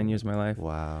first 9 years of my life.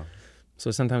 Wow.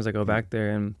 So sometimes I go Yeah. back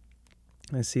there and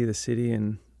I see the city,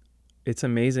 and it's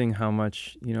amazing how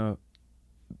much,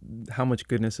 how much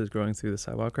goodness is growing through the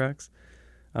sidewalk cracks.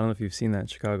 I don't know if you've seen that in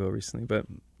Chicago recently, but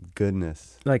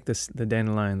Goodness. like the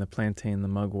dandelion, the plantain, the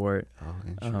mugwort. Oh,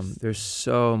 interesting. There's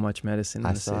so much medicine in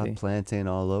I the saw city. plantain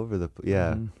all over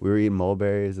yeah. Mhm. We were eating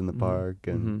mulberries in the Mhm. park,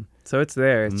 and Mhm. So it's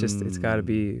there. It's just it's got to Mm.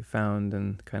 be found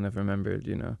and kind of remembered.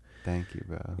 Thank you,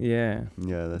 bro. Yeah,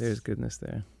 Yeah, there's goodness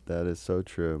there. that is so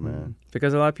true, man.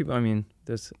 Because a lot of people, I mean,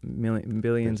 there's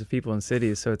billions of people in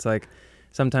cities, so it's like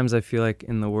sometimes I feel like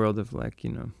in the world of like,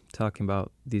 talking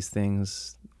about these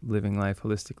things, living life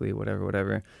holistically,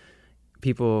 whatever,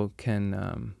 people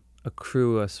can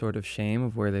accrue a sort of shame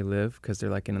of where they live because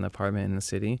they're like in an apartment in the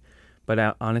city.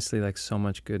 But honestly, like so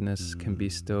much goodness can be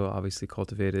still obviously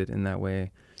cultivated in that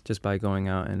way just by going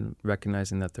out and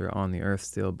recognizing that they're on the earth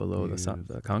still below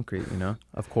the concrete,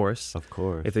 Of course. Of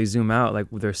course. If they zoom out, like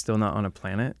they're still not on a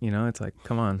planet, it's like,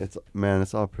 come on.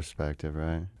 It's all perspective,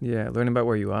 right? Yeah, learn about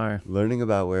where you are. Learning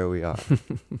about where we are.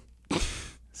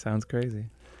 Sounds crazy.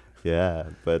 Yeah,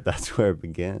 but that's where it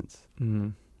begins.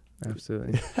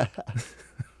 Absolutely.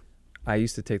 I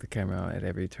used to take the camera out at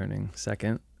every turning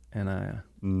second, and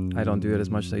I don't do it as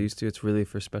much as I used to. It's really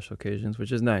for special occasions,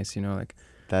 which is nice, like.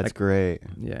 That's great.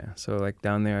 Yeah, so like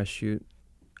down there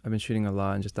I've been shooting a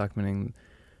lot and just documenting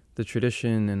the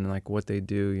tradition and like what they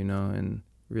do, and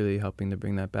really helping to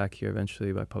bring that back here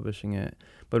eventually by publishing it.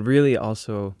 But really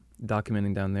also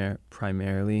documenting down there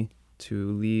primarily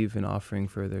to leave an offering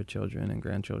for their children and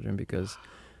grandchildren, because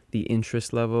the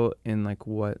interest level in like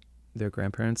what their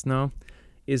grandparents know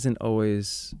isn't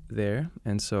always there.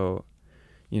 And so,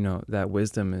 that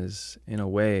wisdom is in a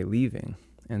way leaving.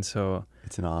 And so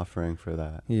it's an offering for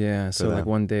that. Yeah. So them. like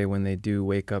one day when they do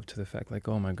wake up to the fact like,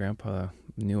 oh, my grandpa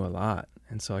knew a lot.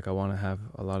 And so like I want to have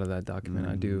a lot of that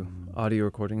documented. I do audio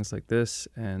recordings like this,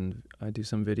 and I do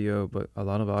some video, but a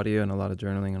lot of audio and a lot of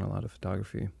journaling and a lot of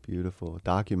photography. Beautiful.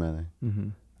 Documenting.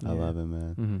 I love it,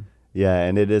 man. Yeah,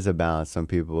 and it is a balance. Some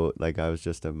people, like I was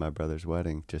just at my brother's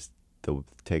wedding, just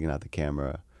taking out the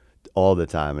camera all the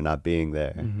time and not being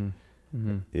there.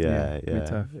 Yeah. Pretty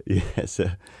tough. Yeah, so,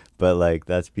 but like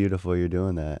that's beautiful you're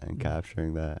doing that and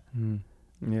capturing that.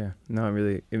 Yeah,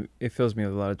 no, it fills me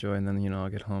with a lot of joy. And then, I'll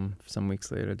get home some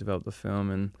weeks later, develop the film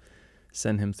and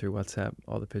send him through WhatsApp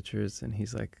all the pictures. And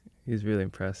he's really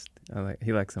impressed.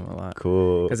 He likes them a lot.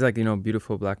 Cool. Because like,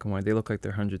 beautiful black and white, they look like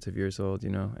they're hundreds of years old,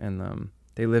 and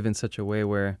they live in such a way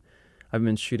where I've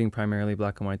been shooting primarily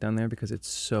black and white down there because it's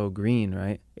so green,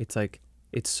 right? It's like,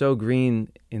 it's so green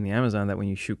in the Amazon that when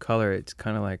you shoot color, it's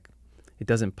kind of like, it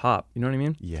doesn't pop. You know what I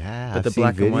mean? Yeah, but I've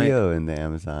seen video in the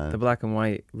Amazon. The black and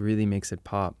white really makes it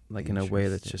pop, like in a way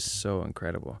that's just so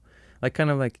incredible. Like kind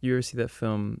of like, you ever see that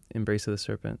film Embrace of the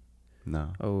Serpent?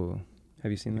 No. Oh,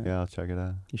 have you seen that? Yeah, I'll check it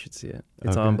out. You should see it.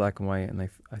 It's all in black and white, and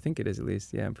I think it is at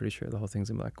least. Yeah, I'm pretty sure the whole thing's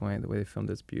in black and white. The way they filmed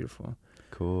it's beautiful.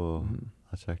 Cool.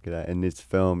 I'll check it out. And it's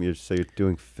film. You're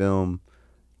doing film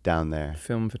down there.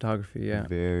 Film photography, yeah.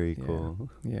 Very cool.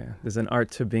 Yeah. There's an art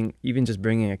to even just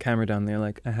bringing a camera down there.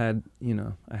 Like I had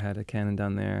a Canon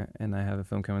down there, and I have a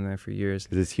film camera there for years.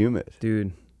 'Cause it's humid.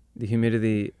 Dude, the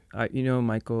humidity,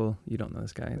 Michael, you don't know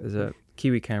this guy. There's a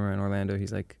Kiwi camera in Orlando.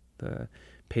 He's like the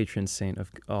patron saint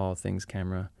of all things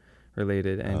camera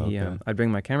related. And I'd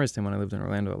bring my cameras to him when I lived in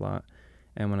Orlando a lot.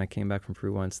 And when I came back from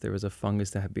Peru once, there was a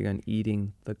fungus that had begun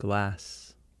eating the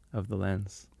glass of the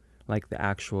lens. Like the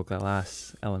actual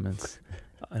glass elements,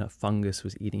 and a fungus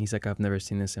was eating. He's like, I've never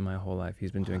seen this in my whole life.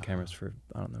 He's been doing cameras for,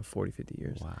 40, 50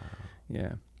 years. Wow.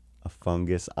 Yeah. A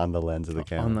fungus on the lens of the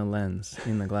camera. On the lens,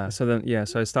 in the glass. So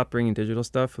I stopped bringing digital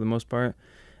stuff for the most part.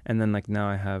 And then like now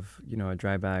I have, a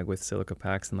dry bag with silica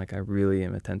packs, and like I really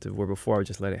am attentive, where before I would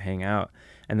just let it hang out.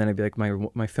 And then I'd be like,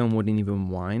 my film wouldn't even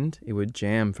wind. It would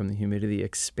jam from the humidity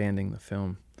expanding the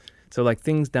film. So like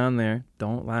things down there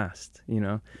don't last,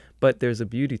 but there's a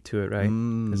beauty to it, right?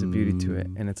 There's a beauty to it.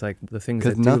 And it's like the things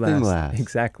that do nothing last.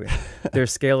 Exactly. Their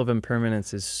scale of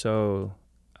impermanence is so,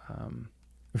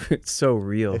 it's so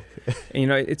real.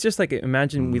 And, it's just like,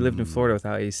 imagine we lived in Florida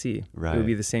without AC. Right. It would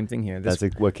be the same thing here. That's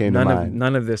like what came to mind.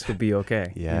 None of this would be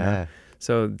okay. Yeah.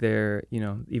 So they're,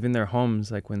 even their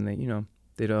homes, like when they,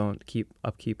 they don't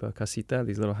upkeep a casita,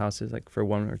 these little houses like for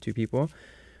one or two people,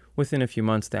 within a few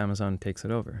months, the Amazon takes it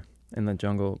over. And the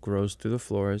jungle grows through the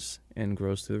floors and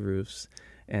grows through the roofs.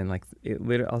 And like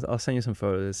I'll send you some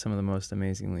photos. It's some of the most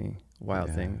amazingly wild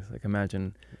things. Like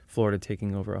imagine Florida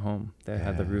taking over a home that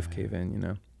had the roof cave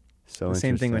in, So the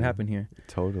same thing would happen here.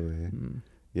 Totally.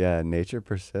 Yeah, nature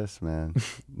persists, man.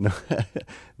 No,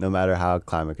 no matter how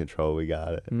climate control we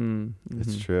got it.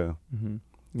 It's true.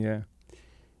 Yeah.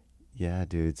 Yeah,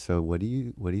 dude. So what do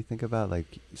you think about like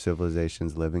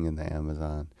civilizations living in the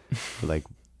Amazon? Like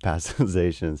past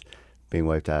civilizations being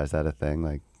wiped out? Is that a thing?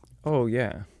 Like, Oh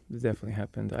yeah, it definitely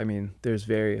happened. I mean, there's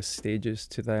various stages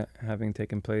to that having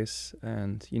taken place,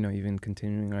 and even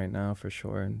continuing right now for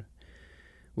sure. And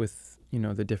with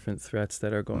the different threats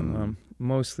that are going on,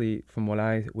 mostly from what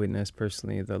I witnessed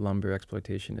personally, the lumber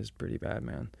exploitation is pretty bad,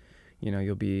 man.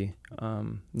 You'll be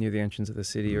near the entrance of the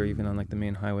city, or even on like the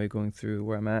main highway going through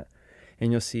where I'm at,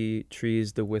 and you'll see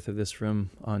trees the width of this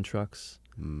room on trucks.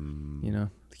 yeah.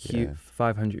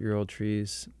 500-year-old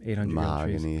trees, 800-year-old trees.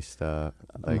 Mahogany stuff.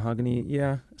 Like, Mahogany,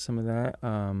 yeah, some of that.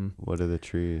 what are the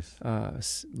trees?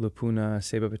 Lupuna,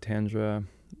 Sebapatandra,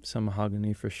 some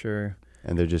mahogany for sure.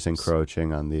 And they're just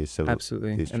encroaching on these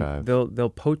Absolutely. these And tribes. they'll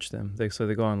poach them. So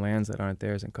they go on lands that aren't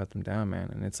theirs and cut them down, man.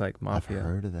 And it's like mafia. I've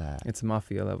heard of that. It's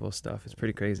mafia level stuff. It's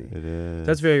pretty crazy. It is.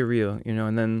 That's very real,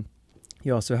 And then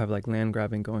you also have like land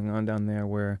grabbing going on down there,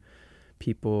 where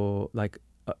people like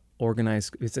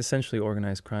it's essentially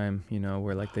organized crime,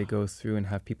 where like they go through and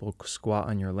have people squat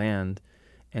on your land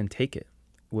and take it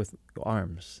with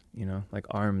arms, like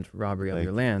armed robbery of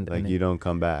your land. Like, and you don't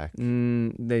come back.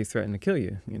 They threaten to kill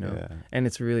you, Yeah. and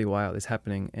it's really wild. It's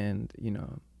happening, and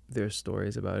there's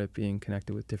stories about it being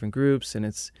connected with different groups, and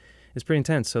it's pretty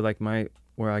intense. So like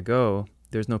where I go,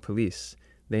 there's no police.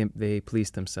 They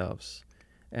police themselves,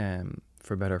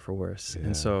 for better or for worse. Yeah.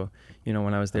 And so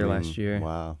when I was there last year,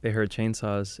 wow. they heard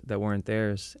chainsaws that weren't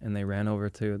theirs, and they ran over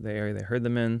to the area they heard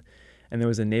them in, and there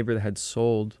was a neighbor that had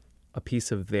sold a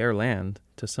piece of their land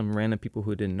to some random people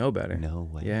who didn't know better. No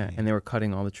way. Yeah, and they were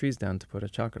cutting all the trees down to put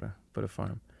a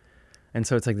farm. And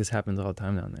so it's like this happens all the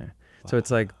time down there. Wow. So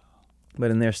it's like, but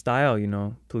in their style,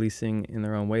 policing in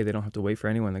their own way, they don't have to wait for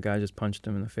anyone. The guy just punched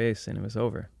him in the face and it was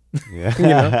over.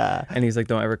 Yeah. And he's like,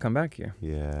 don't ever come back here.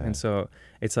 Yeah. And so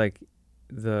it's like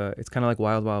it's kind of like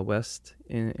Wild Wild West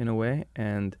in a way.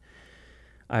 And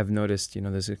I've noticed,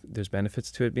 there's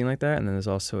benefits to it being like that, and then there's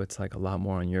also it's like a lot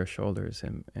more on your shoulders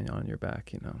and on your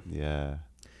back, Yeah,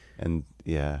 and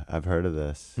yeah, I've heard of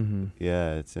this.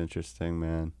 Yeah, it's interesting,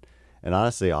 man, and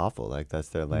honestly awful. Like that's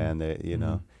their land. They,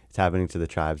 it's happening to the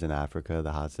tribes in Africa,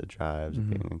 the Hadza tribes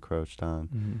being encroached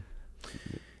on.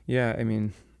 Yeah, I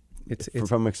mean, it's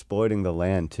from exploiting the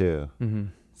land too.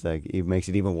 It's like it makes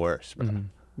it even worse, bro.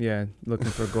 Yeah, looking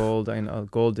for gold. I know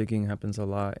gold digging happens a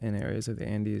lot in areas of the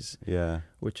Andes. Yeah.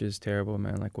 Which is terrible,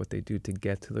 man. Like what they do to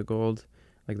get to the gold.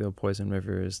 Like they'll poison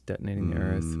rivers, detonating the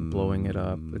earth, blowing it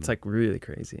up. It's like really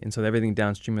crazy. And so everything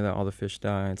downstream of that, all the fish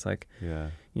die. It's like,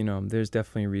 there's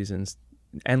definitely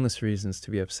endless reasons to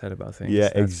be upset about things.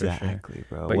 Yeah, exactly,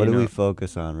 bro. But what do we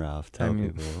focus on, Ralph? Tell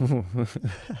people.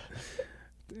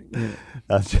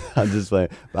 I'm just playing.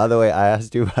 By the way, I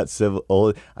asked you about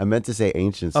I meant to say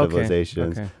ancient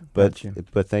civilizations, but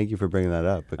thank you for bringing that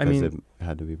up because it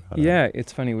had to be brought up. Yeah,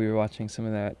 it's funny. We were watching some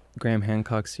of that Graham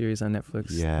Hancock series on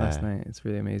Netflix last night. It's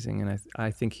really amazing, and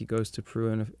I think he goes to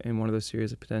Peru in one of those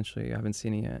series potentially. I haven't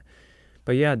seen it yet,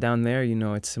 but yeah, down there,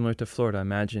 it's similar to Florida.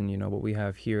 Imagine, what we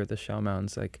have here at the Shell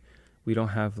Mountains. Like, we don't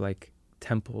have like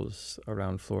temples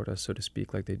around Florida, so to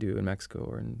speak, like they do in Mexico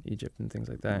or in Egypt and things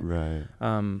like that. Right.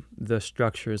 The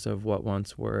structures of what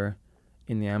once were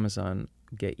in the Amazon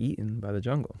get eaten by the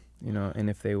jungle, and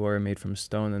if they were made from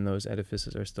stone, then those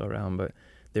edifices are still around, but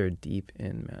they're deep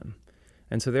in, man.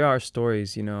 And so there are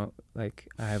stories, like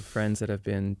I have friends that have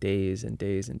been days and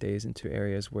days and days into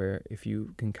areas where if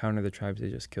you encounter the tribes,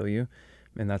 they just kill you.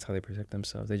 And that's how they protect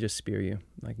themselves. They just spear you,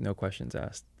 like no questions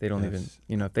asked. They don't even,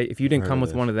 if you didn't come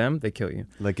with one of them, they kill you.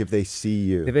 Like if they see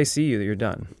you. If they see you, you're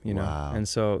done, know. Wow. And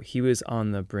so he was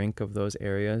on the brink of those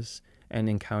areas and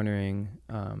encountering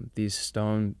these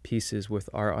stone pieces with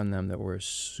art on them that were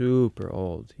super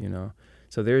old,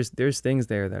 So there's things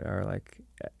there that are like,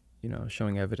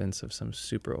 showing evidence of some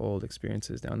super old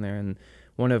experiences down there. And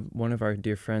one of our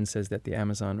dear friends says that the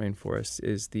Amazon rainforest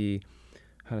is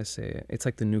it's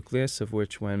like the nucleus of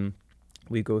which when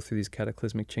we go through these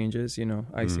cataclysmic changes,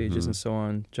 ice ages and so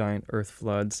on, giant earth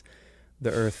floods,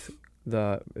 the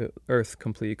earth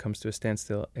completely comes to a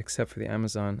standstill except for the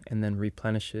Amazon, and then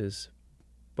replenishes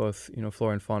both,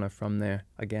 flora and fauna from there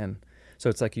again. So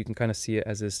it's like you can kind of see it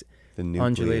as this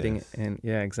undulating and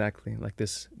exactly, like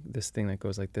this thing that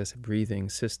goes like this, breathing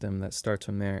system that starts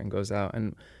from there and goes out.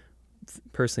 And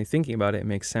personally thinking about it, it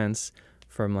makes sense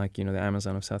from like, the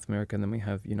Amazon of South America, and then we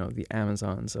have, the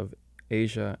Amazons of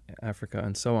Asia, Africa,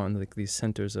 and so on, like these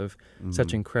centers of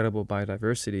such incredible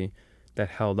biodiversity that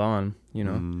held on,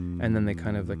 and then they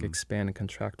kind of like expand and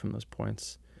contract from those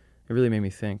points. It really made me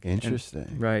think.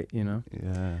 Interesting. Right, you know.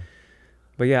 Yeah.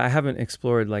 But yeah, I haven't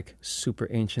explored like super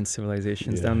ancient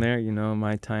civilizations Yeah. down there. You know,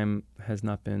 my time has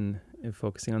not been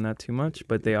focusing on that too much,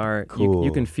 but they are, Cool.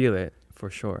 you can feel it for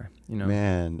sure, you know.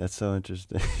 Man, that's so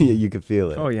interesting. You could feel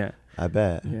it. Oh, yeah. I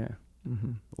bet. Yeah.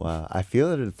 Mm-hmm. Wow. I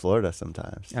feel it in Florida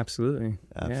sometimes. Absolutely.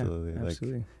 Absolutely. Yeah, Like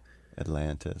absolutely.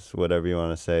 Atlantis, whatever you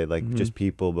want to say, like Mhm. just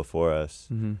people before us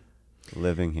Mm-hmm.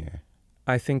 living here.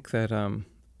 I think that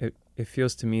it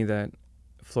feels to me that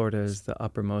Florida is the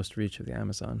uppermost reach of the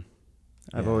Amazon.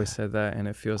 I've Yeah. always said that, and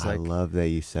it feels I like love that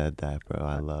you said that, bro.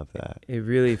 I love that. it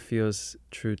really feels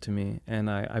true to me. And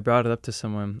I brought it up to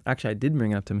someone. Actually, I did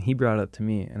bring it up to him. He brought it up to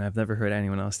me, and I've never heard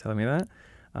anyone else tell me that.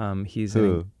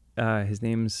 Who? His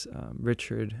name's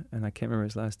Richard, and I can't remember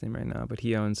his last name right now, but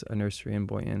he owns a nursery in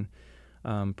Boynton.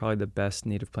 Probably the best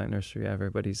native plant nursery ever.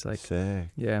 But he's like, Sick.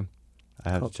 yeah, I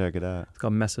have to check it out. it's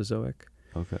called Mesozoic.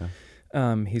 Okay.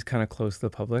 He's kind of close to the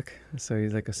public, so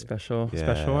he's like a special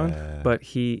one. But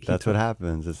he that's what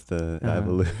happens. It's the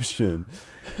evolution.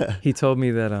 he told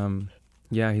me that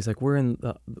he's like, we're in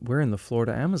the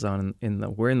Florida Amazon,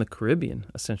 we're in the Caribbean,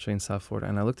 essentially in South Florida.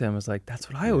 And I looked at him, I was like, that's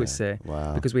what I always say.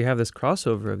 Wow. Because we have this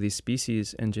crossover of these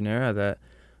species and genera that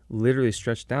literally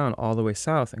stretch down all the way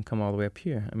south and come all the way up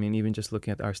here. I mean, even just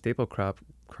looking at our staple crop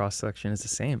cross section is the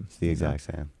same. It's the exact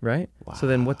same. Right? Wow. So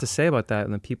then what to say about that?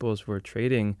 And the peoples were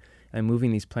trading and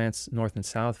moving these plants north and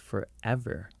south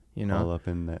forever, you know? All up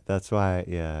in there. That's why,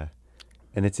 yeah.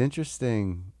 And it's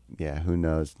interesting. Yeah, who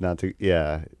knows?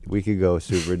 We could go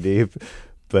super deep,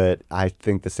 but I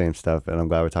think the same stuff, and I'm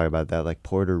glad we're talking about that. Like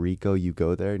Puerto Rico, you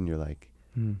go there and you're like,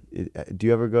 do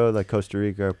you ever go like Costa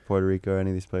Rica or Puerto Rico or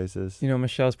any of these places? You know,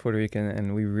 Michelle's Puerto Rican,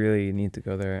 and we really need to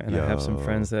go there. And I have some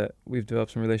friends that we've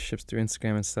developed some relationships through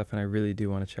Instagram and stuff, and I really do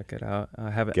want to check it out.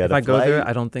 If I go there,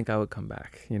 I don't think I would come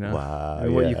back, you know? Wow. I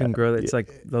mean, what you can grow, it's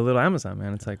like the little Amazon,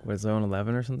 man. It's like, what, zone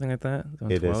 11 or something like that? Zone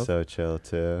 12? It is so chill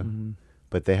too. Mm-hmm.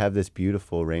 But they have this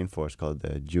beautiful rainforest called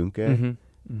the Giunta.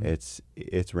 Mm-hmm. It's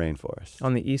rainforest.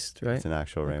 On the east, right? It's an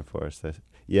actual rainforest.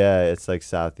 Yeah, it's like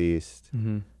southeast,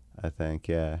 Mm-hmm. I think,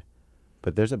 yeah.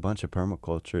 But there's a bunch of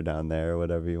permaculture down there,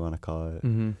 whatever you want to call it.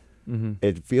 Mm-hmm. Mm-hmm.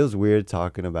 It feels weird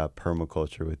talking about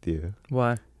permaculture with you.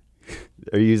 Why?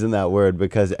 Or using that word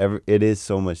because it is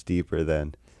so much deeper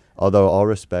than, although all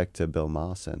respect to Bill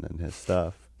Mawson and his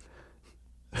stuff.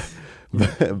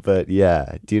 but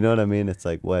yeah, do you know what I mean? It's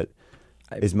like what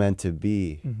is meant to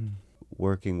be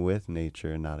working with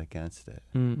nature and not against it.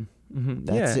 Mm-hmm.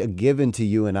 That's a given to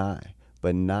you and I,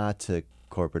 but not to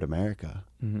corporate America.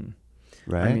 Mm-hmm.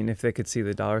 Right? I mean, if they could see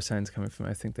the dollar signs coming from,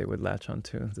 I think they would latch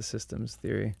onto the systems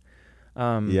theory.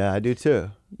 Yeah, I do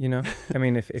too. You know, I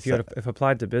mean, if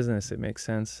applied to business, it makes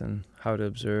sense, and how to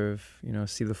observe, you know,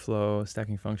 see the flow,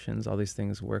 stacking functions, all these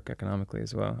things work economically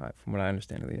as well, from what I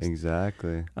understand at least.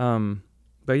 Exactly.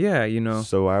 But yeah, you know.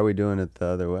 So why are we doing it the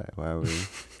other way? Why are we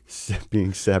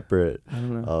being separate? I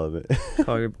don't know. All of it.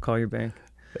 Call your bank.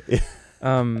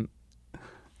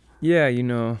 Yeah, you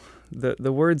know,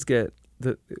 the words get.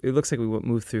 It looks like we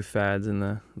move through fads in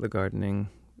the gardening,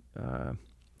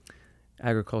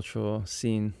 agricultural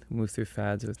scene. Move through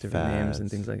fads with different names and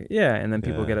things like it. Yeah, and then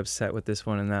people get upset with this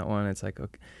one and that one. It's like,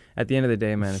 okay, at the end of the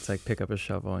day, man, it's like pick up a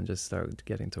shovel and just start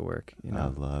getting to work. You know,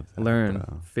 I love that. Learn,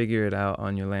 bro. figure it out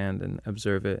on your land and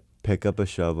observe it. Pick up a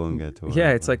shovel and get to work.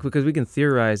 Yeah, it's like because we can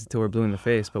theorize until we're blue in the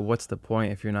face, but what's the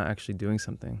point if you're not actually doing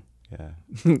something? Yeah.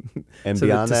 And So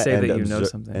beyond to that, say and that you know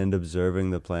something. and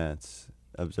observing the plants.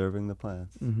 Observing the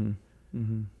plants. Mm-hmm.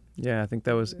 Mm-hmm. Yeah, I think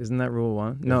isn't that rule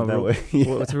one? Isn't No, that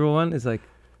yeah. What's rule one? Is like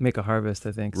make a harvest,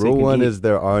 I think. So Rule one is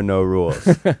there are no rules.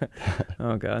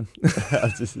 Oh, God.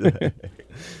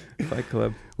 Fight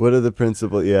Club. What are the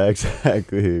principles? Yeah,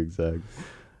 exactly.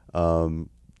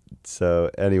 So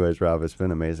anyways, Rob, it's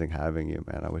been amazing having you,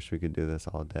 man. I wish we could do this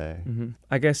all day. Mm-hmm.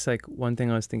 I guess like one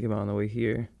thing I was thinking about on the way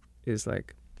here is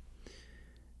like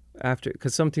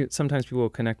because sometimes people will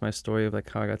connect my story of like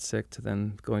how I got sick to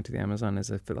then going to the Amazon as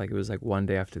if it was like one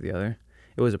day after the other.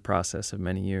 It was a process of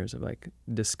many years of like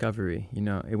discovery, you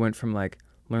know. It went from like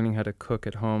learning how to cook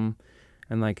at home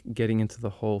and like getting into the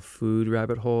whole food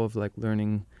rabbit hole of like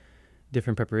learning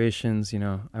different preparations. You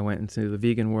know, I went into the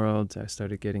vegan world. I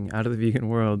started getting out of the vegan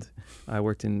world. I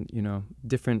worked in, you know,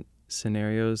 different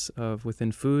scenarios of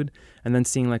within food, and then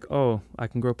seeing like, oh, I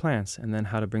can grow plants, and then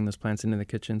how to bring those plants into the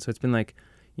kitchen. So it's been like,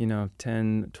 you know,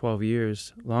 10, 12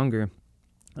 years longer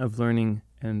of learning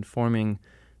and forming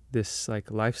this like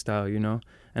lifestyle, you know.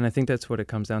 And I think that's what it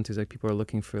comes down to is like people are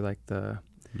looking for like the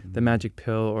magic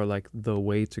pill or like the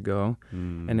way to go.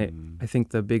 And I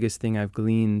think the biggest thing I've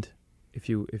gleaned, if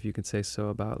you could say so,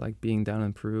 about like being down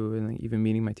in Peru and like even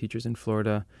meeting my teachers in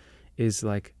Florida is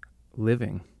like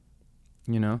living.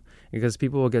 you know, because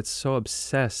people will get so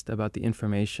obsessed about the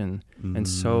information and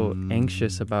so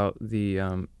anxious about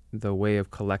the way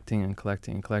of collecting and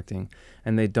collecting and collecting,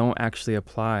 and they don't actually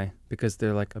apply because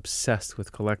they're like obsessed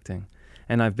with collecting.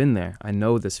 And I've been there. I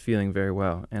know this feeling very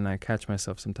well, and I catch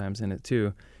myself sometimes in it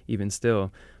too, even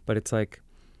still. But it's like,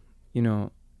 you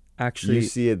know, actually, you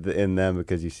see it in them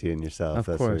because you see it in yourself. of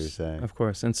That's course, what you're saying. of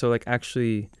course. And so like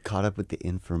actually, Caught up with the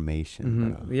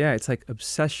information, bro. yeah, it's like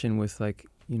obsession with like,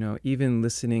 you know, even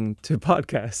listening to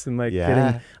podcasts and like Yeah.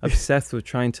 getting obsessed with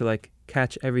trying to like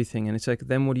catch everything. And it's like,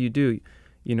 then what do?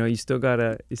 You know, you still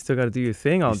gotta do your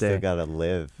thing all You day. still gotta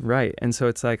live. Right. And so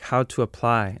it's like how to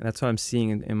apply. That's what I'm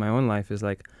seeing in my own life is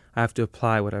like I have to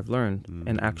apply what I've learned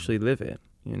and actually live it,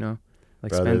 you know? Like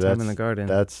Brother, spend time in the garden.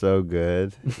 That's so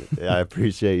good. I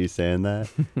appreciate you saying that,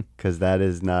 because that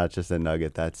is not just a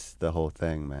nugget. That's the whole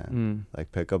thing, man.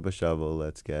 Like, pick up a shovel,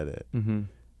 let's get it.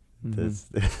 That's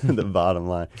the bottom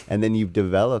line. And then you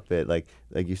develop it. Like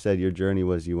you said, your journey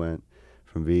was you went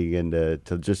from vegan to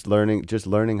just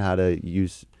learning how to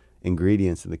use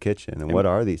ingredients in the kitchen. And what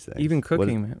are these things? Even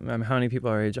cooking. I mean, how many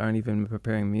people our age aren't even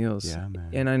preparing meals? Yeah,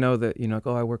 man. And I know that, you know, like,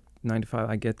 oh, I work 9 to 5.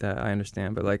 I get that. I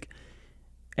understand. But like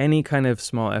any kind of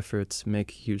small efforts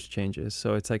make huge changes.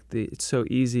 So it's like it's so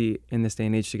easy in this day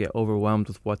and age to get overwhelmed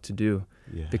with what to live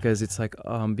because it's like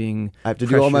being I have to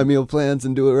do all my meal plans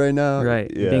and do it right now.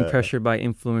 Right. Yeah. Being pressured by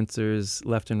influencers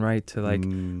left and right to like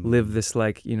live this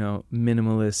like, you know,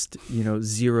 minimalist, you know,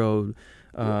 zero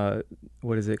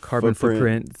carbon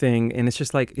footprint thing. And it's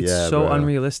just like it's so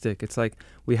unrealistic. It's like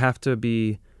we have to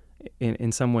be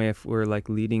in some way, if we're like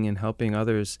leading and helping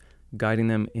others, guiding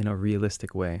them in a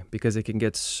realistic way, because it can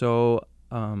get so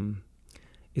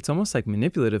it's almost like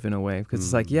manipulative in a way, because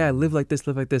it's like, live like this,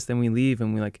 then we leave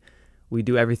and we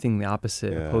do everything the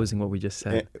opposite, opposing what we just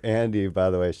said. Andy, by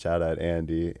the way, shout out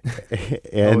Andy.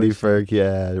 Andy Ferg,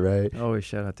 right? Always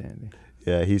shout out to Andy.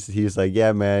 Yeah, he's like,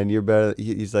 yeah, man, you're better.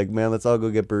 He's like, man, let's all go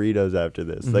get burritos after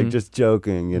this. Like, just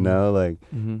joking, you know, like,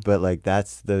 but like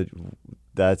that's what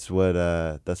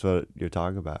you're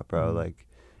talking about, bro. Like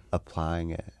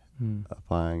applying it,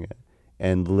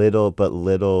 and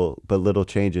little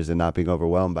changes, and not being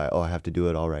overwhelmed by, oh, I have to do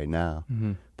it all right now.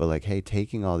 But like, hey,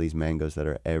 taking all these mangoes that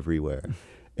are everywhere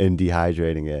and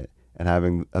dehydrating it and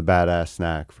having a badass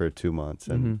snack for 2 months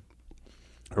and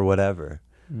or whatever.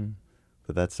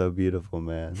 But that's so beautiful,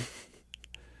 man.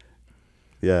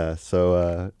 Yeah.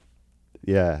 So,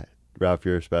 Ralph,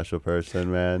 you're a special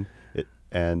person, man.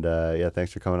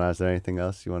 Thanks for coming on. Is there anything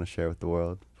else you want to share with the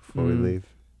world before we leave?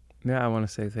 Yeah, I want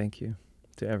to say thank you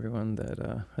to everyone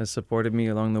that has supported me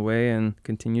along the way and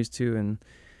continues to, and,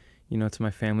 you know, to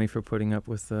my family for putting up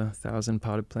with the 1,000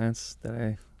 potted plants that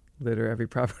I litter every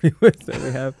property with that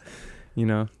we have. You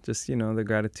know, just, you know, the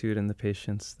gratitude and the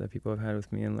patience that people have had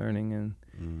with me in learning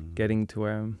and getting to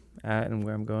where I'm at and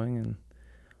where I'm going, and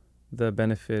the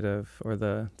benefit of, or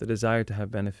the desire to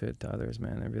have benefit to others,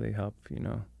 man. I really help, you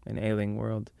know, an ailing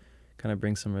world, kind of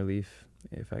bring some relief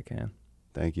if I can.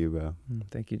 Thank you, bro.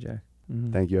 Thank you, Jack.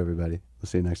 Thank you, everybody. We'll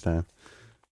see you next time.